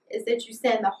recommend is that you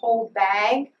send the whole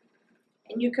bag,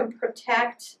 and you can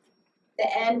protect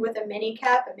the end with a mini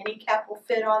cap. A mini cap will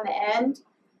fit on the end.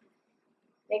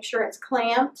 Make sure it's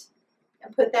clamped,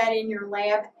 and put that in your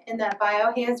lab, in that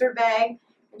biohazard bag,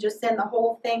 and just send the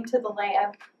whole thing to the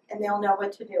lab, and they'll know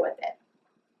what to do with it.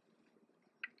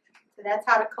 So that's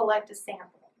how to collect a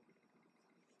sample.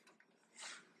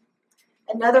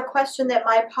 Another question that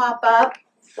might pop up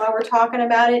while we're talking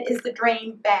about it is the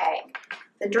drain bag.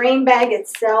 The drain bag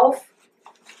itself,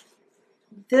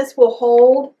 this will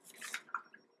hold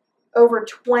over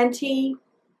 20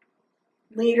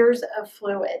 liters of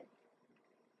fluid.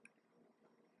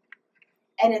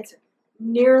 And it's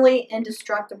nearly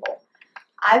indestructible.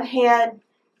 I've had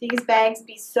these bags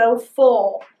be so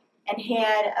full and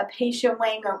had a patient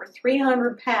weighing over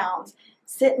 300 pounds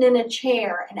sitting in a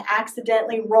chair and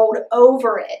accidentally rolled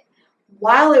over it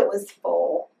while it was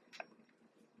full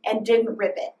and didn't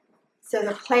rip it. So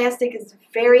the plastic is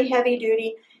very heavy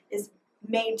duty, is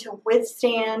made to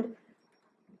withstand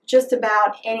just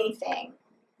about anything.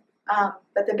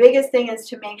 But the biggest thing is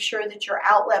to make sure that your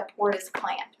outlet port is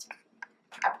clamped.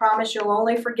 I promise you'll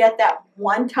only forget that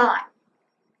one time.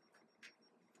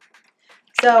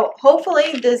 So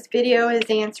hopefully this video has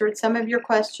answered some of your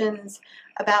questions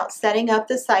about setting up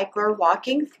the cycler,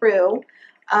 walking through,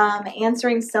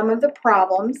 answering some of the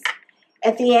problems.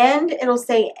 At the end, it'll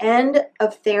say end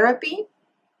of therapy,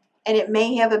 and it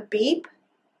may have a beep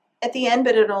at the end,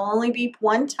 but it'll only beep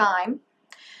one time.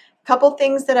 A couple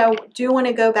things that I do want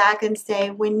to go back and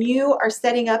say, when you are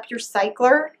setting up your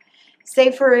cycler,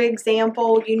 say for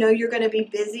example, you know you're going to be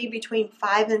busy between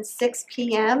 5 and 6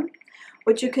 p.m.,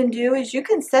 what you can do is you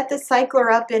can set the cycler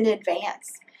up in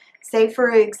advance. Say for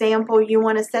example, you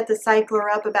want to set the cycler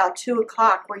up about 2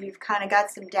 o'clock where you've kind of got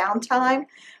some downtime,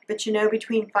 but you know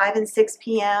between 5 and 6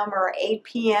 p.m. or 8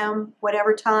 p.m.,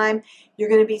 whatever time, you're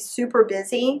going to be super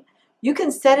busy. You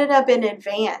can set it up in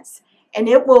advance and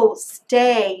it will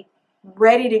stay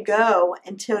ready to go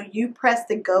until you press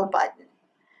the go button.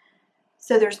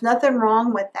 So there's nothing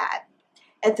wrong with that.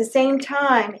 At the same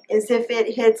time, as if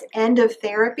it hits end of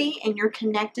therapy and you're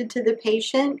connected to the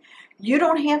patient, you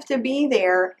don't have to be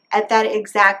there at that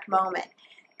exact moment.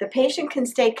 The patient can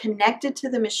stay connected to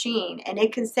the machine and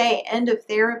it can say end of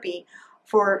therapy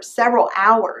for several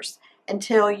hours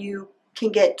until you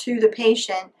can get to the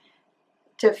patient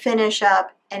to finish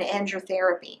up and end your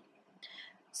therapy.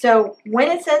 So when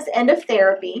it says end of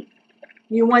therapy,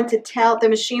 you want to tell, the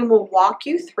machine will walk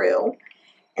you through,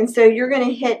 and so you're going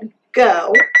to hit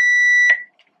go,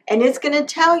 and it's going to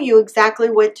tell you exactly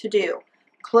what to do.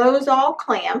 Close all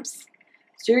clamps.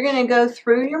 So you're going to go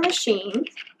through your machine.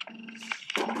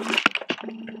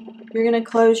 You're going to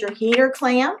close your heater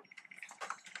clamp.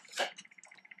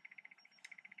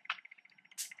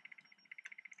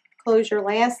 Close your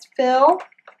last fill.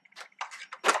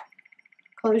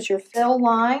 Close your fill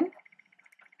line.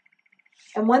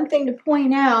 And one thing to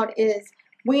point out is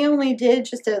we only did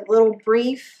just a little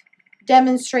brief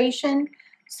demonstration.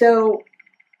 So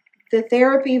the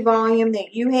therapy volume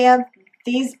that you have,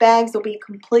 these bags will be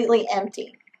completely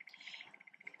empty.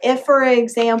 If, for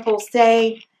example,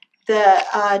 say the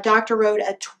doctor wrote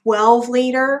a 12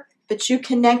 liter, but you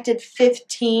connected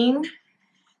 15,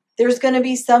 there's going to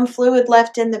be some fluid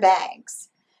left in the bags.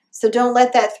 So don't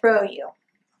let that throw you.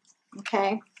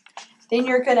 Okay? Then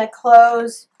you're going to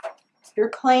close your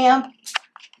clamp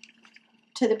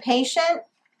to the patient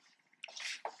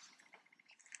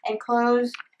and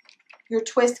close your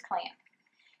twist clamp.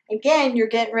 Again, you're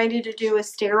getting ready to do a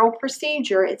sterile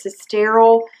procedure. It's a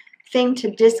sterile thing to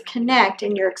disconnect,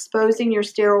 and you're exposing your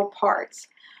sterile parts.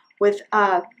 With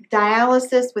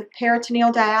dialysis, with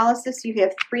peritoneal dialysis, you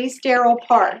have 3 sterile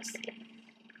parts.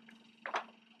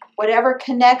 Whatever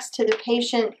connects to the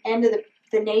patient end of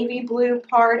the navy blue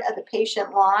part of the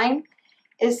patient line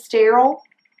is sterile.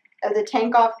 Of the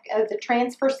tank off of the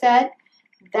transfer set,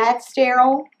 that's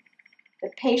sterile. The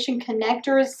patient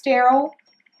connector is sterile,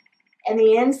 and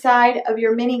the inside of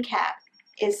your mini cap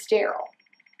is sterile.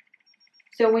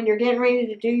 So when you're getting ready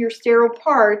to do your sterile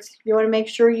parts, you want to make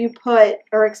sure you put,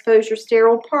 or expose your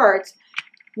sterile parts,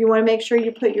 you want to make sure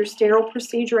you put your sterile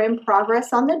procedure in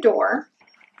progress on the door.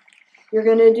 You're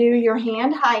going to do your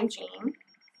hand hygiene,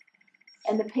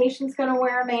 and the patient's going to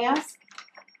wear a mask.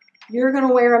 You're going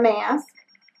to wear a mask,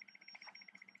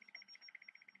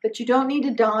 but you don't need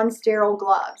to don sterile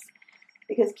gloves,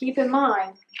 because keep in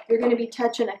mind, you're going to be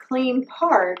touching a clean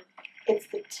part. It's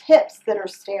the tips that are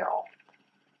sterile.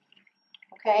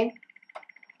 Okay,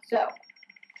 so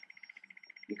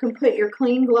you can put your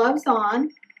clean gloves on,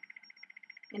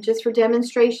 and just for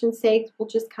demonstration's sake, we'll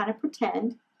just kind of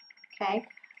pretend. Okay,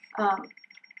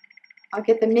 I'll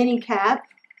get the mini cap.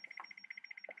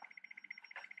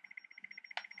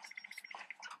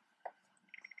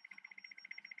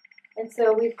 And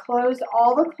so we've closed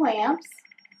all the clamps.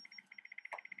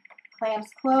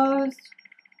 Clamps closed.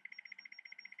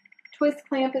 Twist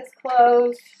clamp is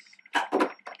closed.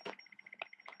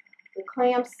 The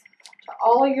clamps to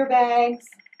all of your bags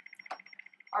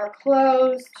are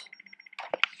closed.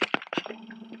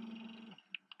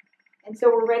 And so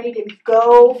we're ready to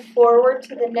go forward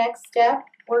to the next step.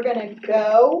 We're going to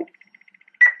go.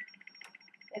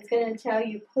 It's going to tell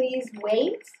you, please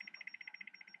wait.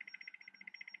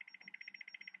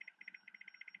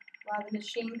 While the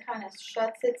machine kind of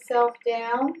shuts itself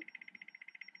down.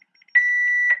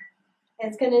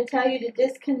 And it's going to tell you to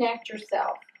disconnect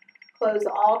yourself. Close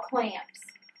all clamps.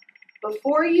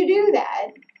 Before you do that,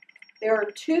 there are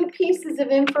 2 pieces of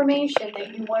information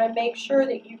that you want to make sure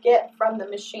that you get from the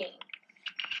machine.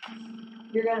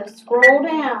 You're going to scroll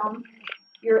down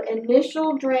your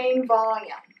initial drain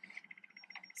volume.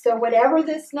 So whatever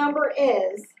this number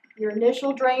is, your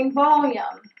initial drain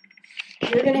volume,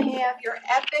 you're going to have your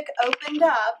Epic opened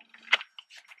up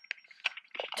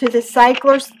to the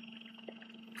cycler's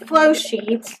flow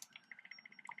sheet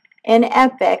in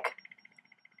Epic,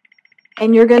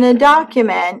 and you're going to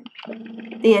document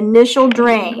the initial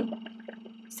drain.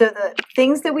 So the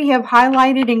things that we have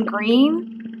highlighted in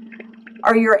green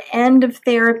are your end of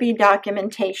therapy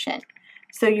documentation.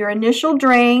 So your initial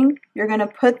drain, you're going to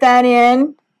put that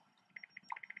in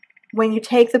when you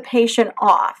take the patient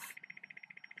off.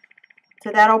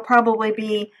 So that'll probably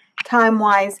be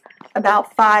time-wise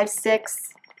about 5,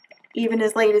 6, even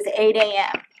as late as 8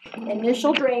 a.m.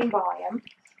 Initial drain volume.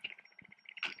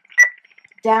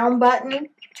 Down button,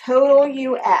 total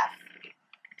UF.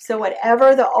 So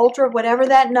whatever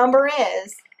that number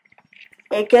is,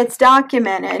 it gets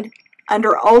documented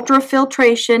under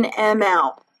ultrafiltration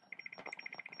ml.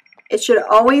 It should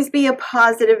always be a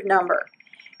positive number.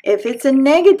 If it's a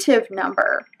negative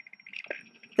number,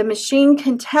 the machine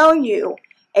can tell you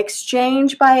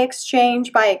exchange by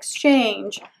exchange by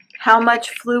exchange how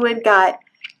much fluid got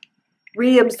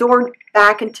reabsorbed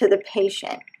back into the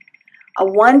patient. A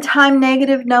one-time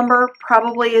negative number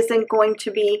probably isn't going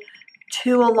to be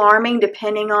too alarming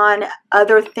depending on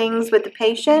other things with the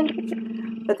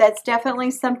patient, but that's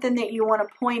definitely something that you want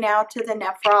to point out to the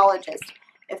nephrologist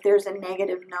if there's a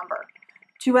negative number.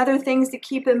 2 other things to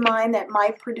keep in mind that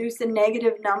might produce a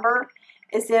negative number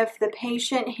is if the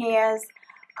patient has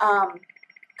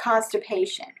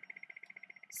constipation.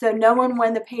 So knowing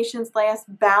when the patient's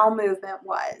last bowel movement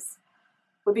was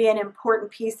would be an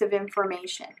important piece of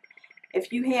information.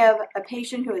 If you have a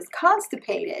patient who is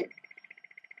constipated,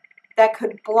 that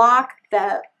could block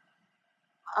the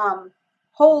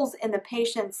holes in the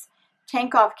patient's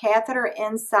tank-off catheter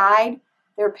inside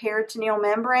their peritoneal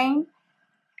membrane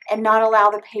and not allow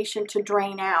the patient to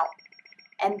drain out.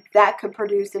 And that could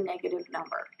produce a negative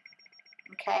number.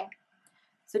 Okay?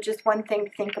 So just one thing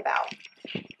to think about.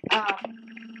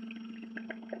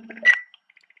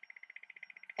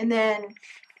 And then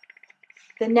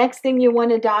the next thing you want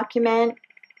to document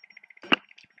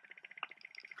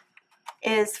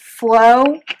is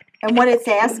flow, and what it's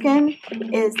asking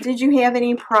is, did you have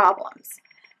any problems?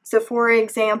 So for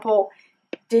example,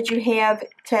 did you have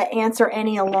to answer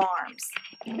any alarms,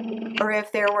 or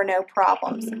if there were no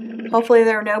problems? Hopefully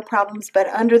there are no problems, but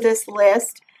under this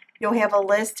list you'll have a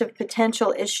list of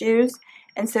potential issues,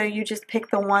 and so you just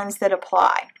pick the ones that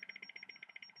apply.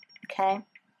 Okay?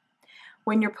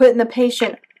 When you're putting the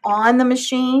patient on the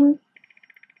machine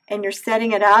and you're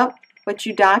setting it up, what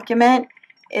you document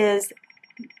is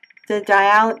the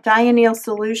dianyl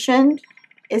solution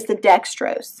is the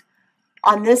dextrose.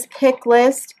 On this pick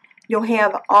list, you'll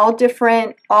have all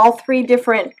three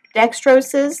different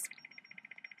dextroses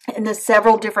in the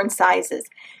several different sizes.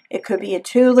 It could be a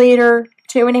 2 liter,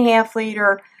 2.5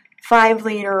 liter, 5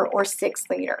 liter, or 6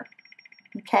 liter.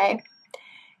 Okay?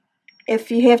 If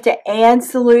you have to add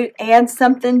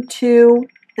something to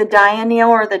the dianyl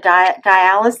or the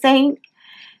dialysate,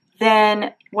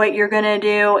 then what you're going to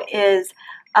do is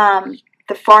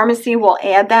the pharmacy will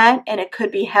add that, and it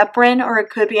could be heparin or it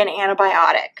could be an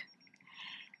antibiotic.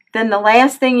 Then the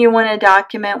last thing you want to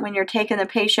document when you're taking the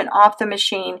patient off the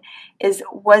machine is,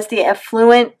 was the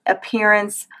effluent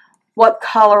appearance, what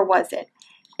color was it?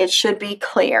 It should be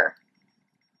clear.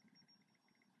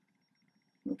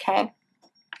 Okay?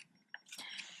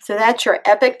 So that's your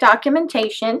EPIC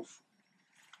documentation.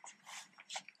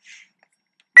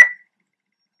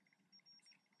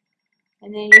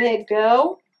 And then you hit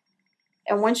go.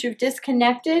 And once you've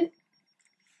disconnected,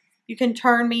 you can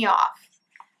turn me off.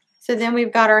 So then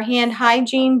we've got our hand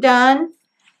hygiene done.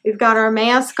 We've got our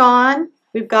mask on.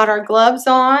 We've got our gloves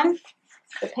on.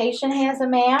 The patient has a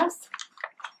mask.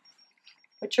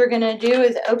 What you're going to do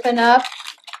is open up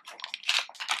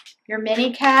your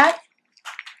mini cat.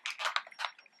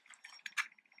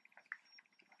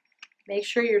 Make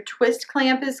sure your twist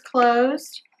clamp is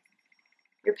closed.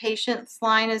 Your patient's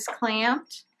line is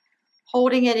clamped.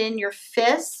 Holding it in your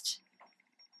fist,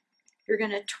 you're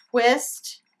going to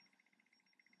twist,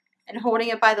 and holding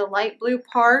it by the light blue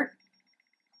part,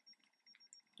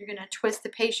 you're going to twist the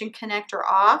patient connector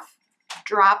off,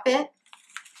 drop it,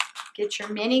 get your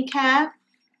mini cap,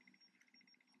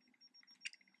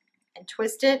 and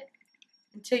twist it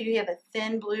until you have a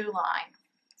thin blue line.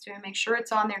 So make sure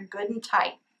it's on there good and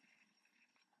tight.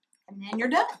 And then you're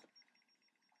done.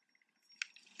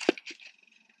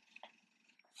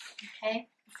 Okay,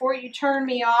 before you turn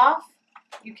me off,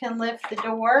 you can lift the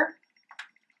door,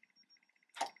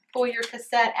 pull your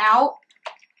cassette out,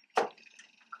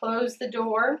 close the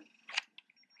door,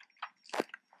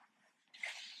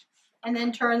 and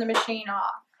then turn the machine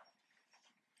off.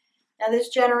 Now this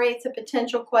generates a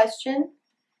potential question.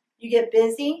 You get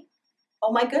busy.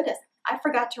 Oh my goodness, I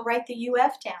forgot to write the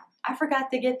UF down. I forgot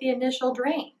to get the initial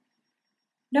drain.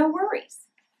 No worries.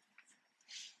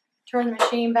 Turn the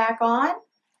machine back on.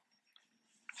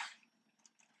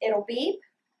 It'll beep.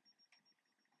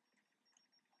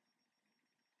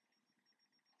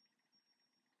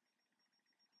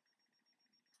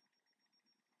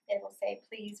 It will say,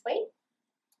 please wait.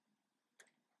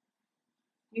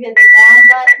 You hit the down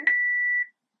button,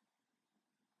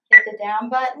 hit the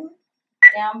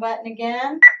down button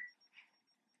again,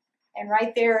 and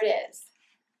right there it is.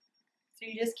 So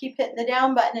you just keep hitting the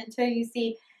down button until you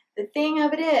see. The thing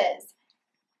of it is,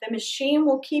 the machine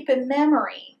will keep in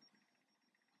memory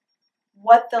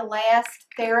what the last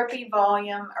therapy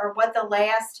volume or what the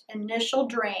last initial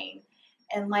drain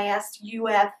and last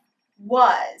UF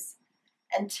was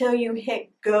until you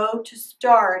hit go to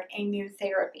start a new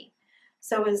therapy.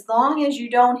 So as long as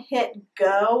you don't hit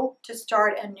go to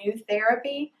start a new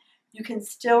therapy, you can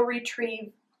still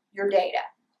retrieve your data.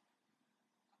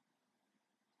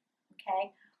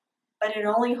 Okay? But it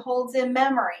only holds in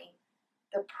memory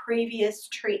the previous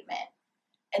treatment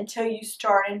until you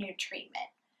start a new treatment.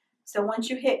 So once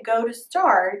you hit go to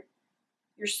start,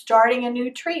 you're starting a new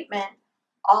treatment,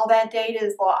 all that data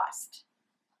is lost.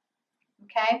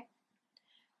 Okay?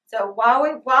 So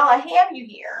while I have you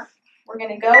here, we're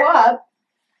going to go up,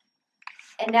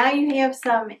 and now you have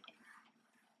some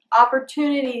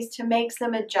opportunities to make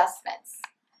some adjustments.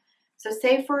 So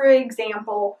say for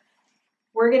example,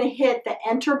 we're going to hit the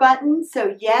enter button.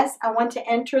 So yes, I want to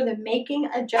enter the making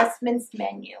adjustments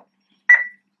menu.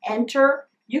 Enter.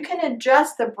 You can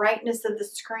adjust the brightness of the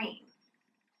screen.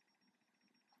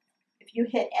 If you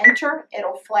hit enter,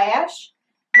 it'll flash.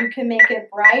 You can make it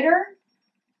brighter.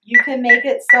 You can make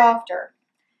it softer,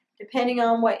 depending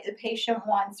on what the patient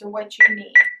wants or what you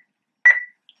need.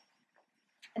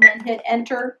 And then hit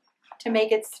enter to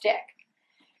make it stick.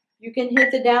 You can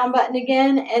hit the down button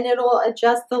again and it'll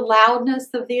adjust the loudness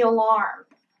of the alarm.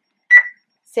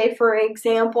 Say for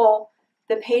example,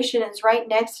 the patient is right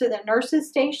next to the nurse's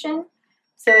station,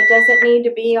 so it doesn't need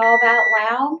to be all that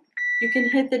loud. You can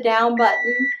hit the down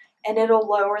button and it'll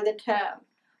lower the tone.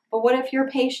 But what if your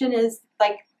patient is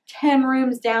like 10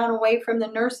 rooms down away from the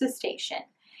nurse's station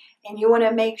and you want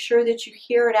to make sure that you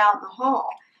hear it out in the hall?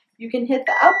 you can hit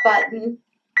the up button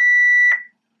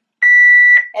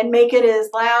and make it as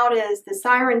loud as the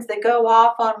sirens that go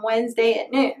off on Wednesday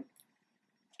at noon.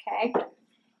 Okay,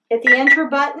 hit the enter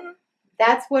button,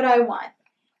 that's what I want.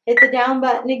 Hit the down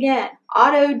button again,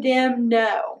 auto dim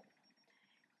no.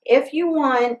 If you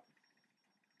want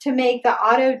to make the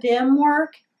auto dim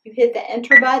work, you hit the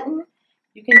enter button,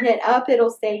 you can hit up,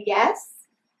 it'll say yes.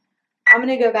 I'm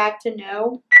going to go back to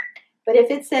no, but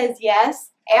if it says yes,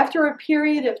 after a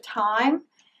period of time,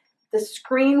 the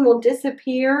screen will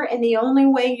disappear, and the only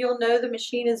way you'll know the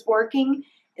machine is working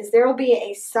is there will be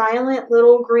a silent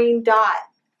little green dot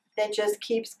that just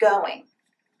keeps going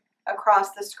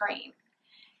across the screen.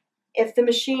 If the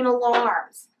machine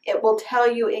alarms, it will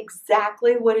tell you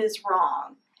exactly what is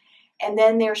wrong. And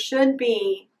then there should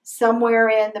be somewhere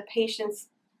in the patient's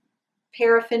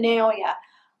paraphernalia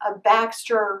a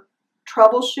Baxter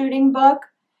troubleshooting book.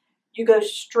 You go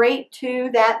straight to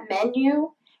that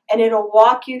menu and it'll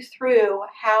walk you through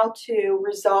how to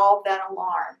resolve that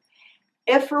alarm.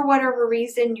 If for whatever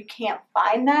reason you can't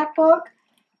find that book,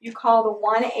 you call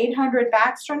the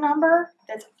 1-800-BAXTER number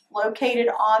that's located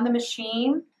on the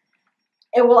machine.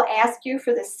 It will ask you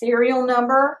for the serial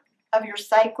number of your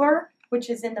cycler, which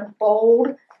is in the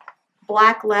bold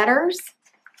black letters.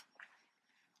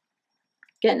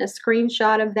 Getting a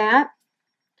screenshot of that.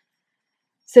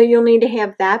 So you'll need to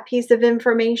have that piece of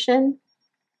information.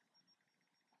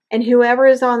 And whoever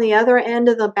is on the other end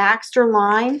of the Baxter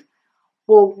line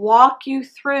will walk you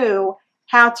through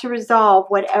how to resolve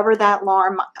whatever that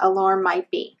alarm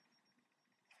might be.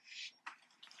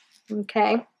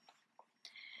 Okay.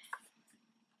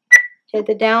 Hit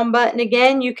the down button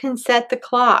again. You can set the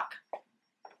clock.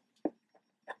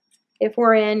 If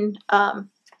we're in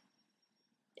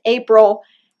April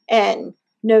and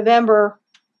November,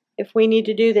 if we need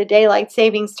to do the daylight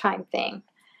savings time thing.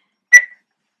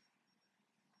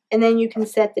 And then you can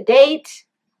set the date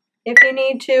if you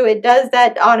need to. It does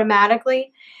that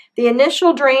automatically. The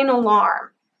initial drain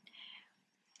alarm.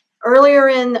 Earlier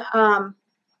in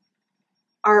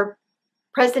our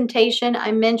presentation,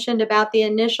 I mentioned about the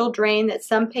initial drain that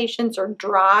some patients are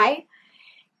dry.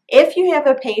 If you have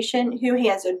a patient who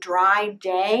has a dry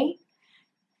day,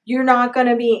 you're not going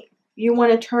to be, you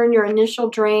want to turn your initial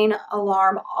drain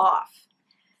alarm off.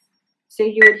 So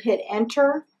you would hit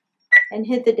enter and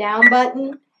hit the down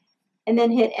button and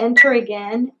then hit enter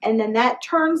again, and then that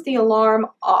turns the alarm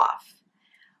off.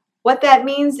 What that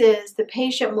means is the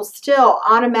patient will still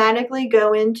automatically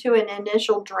go into an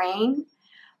initial drain,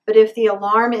 but if the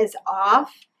alarm is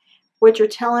off, what you're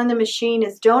telling the machine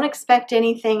is don't expect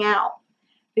anything out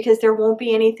because there won't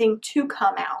be anything to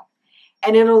come out.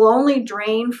 And it'll only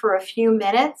drain for a few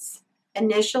minutes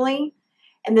initially,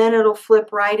 and then it'll flip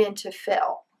right into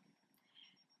fill.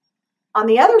 On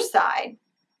the other side,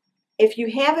 if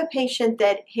you have a patient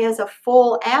that has a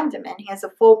full abdomen, has a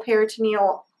full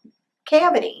peritoneal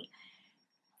cavity,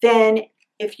 then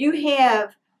if you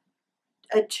have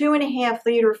a 2.5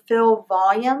 liter fill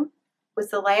volume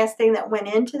was the last thing that went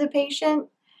into the patient,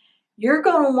 you're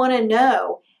going to want to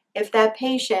know if that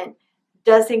patient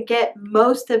doesn't get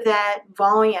most of that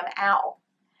volume out.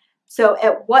 So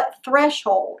at what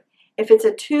threshold? If it's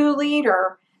a 2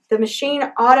 liter, the machine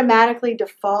automatically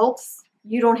defaults.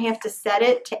 You don't have to set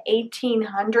it to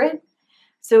 1800.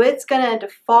 So it's going to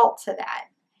default to that.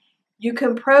 You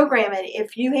can program it.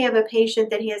 If you have a patient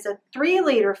that has a 3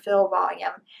 liter fill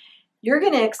volume, you're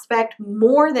going to expect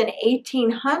more than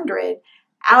 1800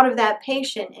 out of that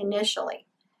patient initially.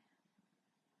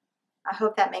 I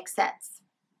hope that makes sense.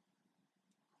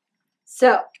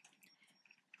 So,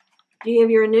 you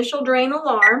have your initial drain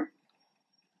alarm.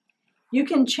 You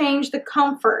can change the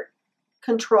comfort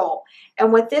control.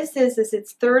 And what this is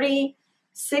it's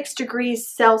 36 degrees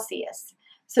Celsius.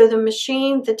 So the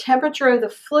machine, the temperature of the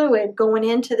fluid going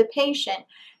into the patient,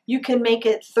 you can make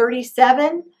it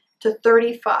 37 to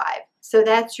 35. So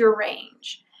that's your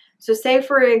range. So say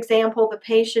for example, the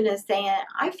patient is saying,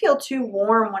 I feel too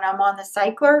warm when I'm on the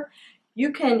cycler.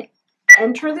 You can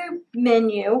enter the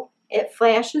menu. It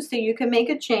flashes so you can make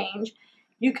a change.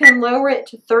 You can lower it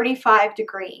to 35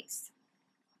 degrees.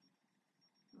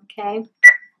 Okay?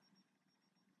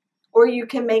 Or you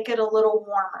can make it a little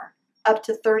warmer, up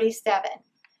to 37.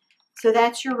 So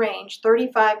that's your range,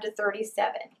 35 to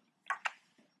 37.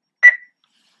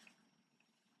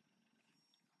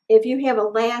 If you have a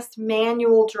last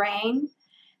manual drain,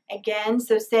 again,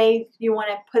 so say you want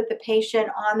to put the patient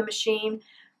on the machine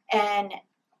and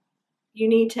you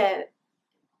need to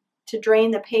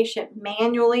drain the patient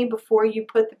manually before you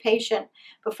put the patient,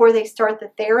 before they start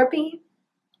the therapy,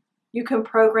 you can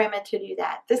program it to do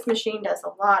that. This machine does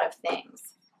a lot of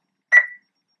things.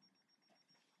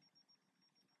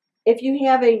 if you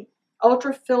have a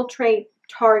ultrafiltrate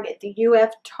target, the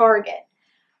UF target,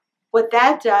 what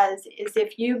that does is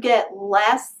if you get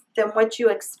less than what you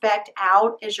expect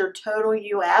out as your total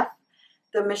UF,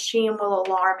 the machine will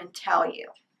alarm and tell you.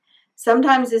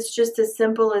 Sometimes it's just as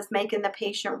simple as making the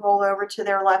patient roll over to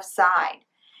their left side.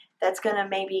 That's going to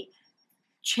maybe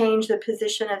change the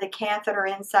position of the catheter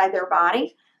inside their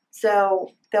body,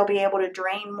 so they'll be able to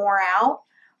drain more out.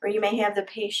 Or you may have the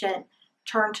patient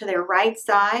turn to their right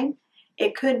side.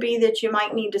 It could be that you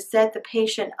might need to set the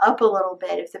patient up a little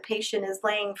bit. If the patient is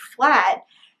laying flat,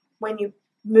 when you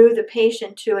move the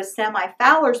patient to a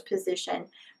semi-Fowler's position,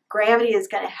 gravity is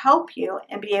going to help you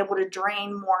and be able to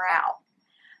drain more out.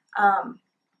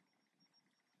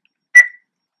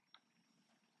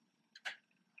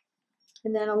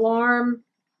 And then alarm,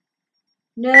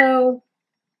 no,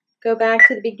 go back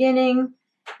to the beginning,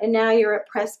 and now you're at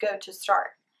press go to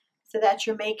start. So that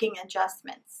you're making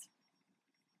adjustments.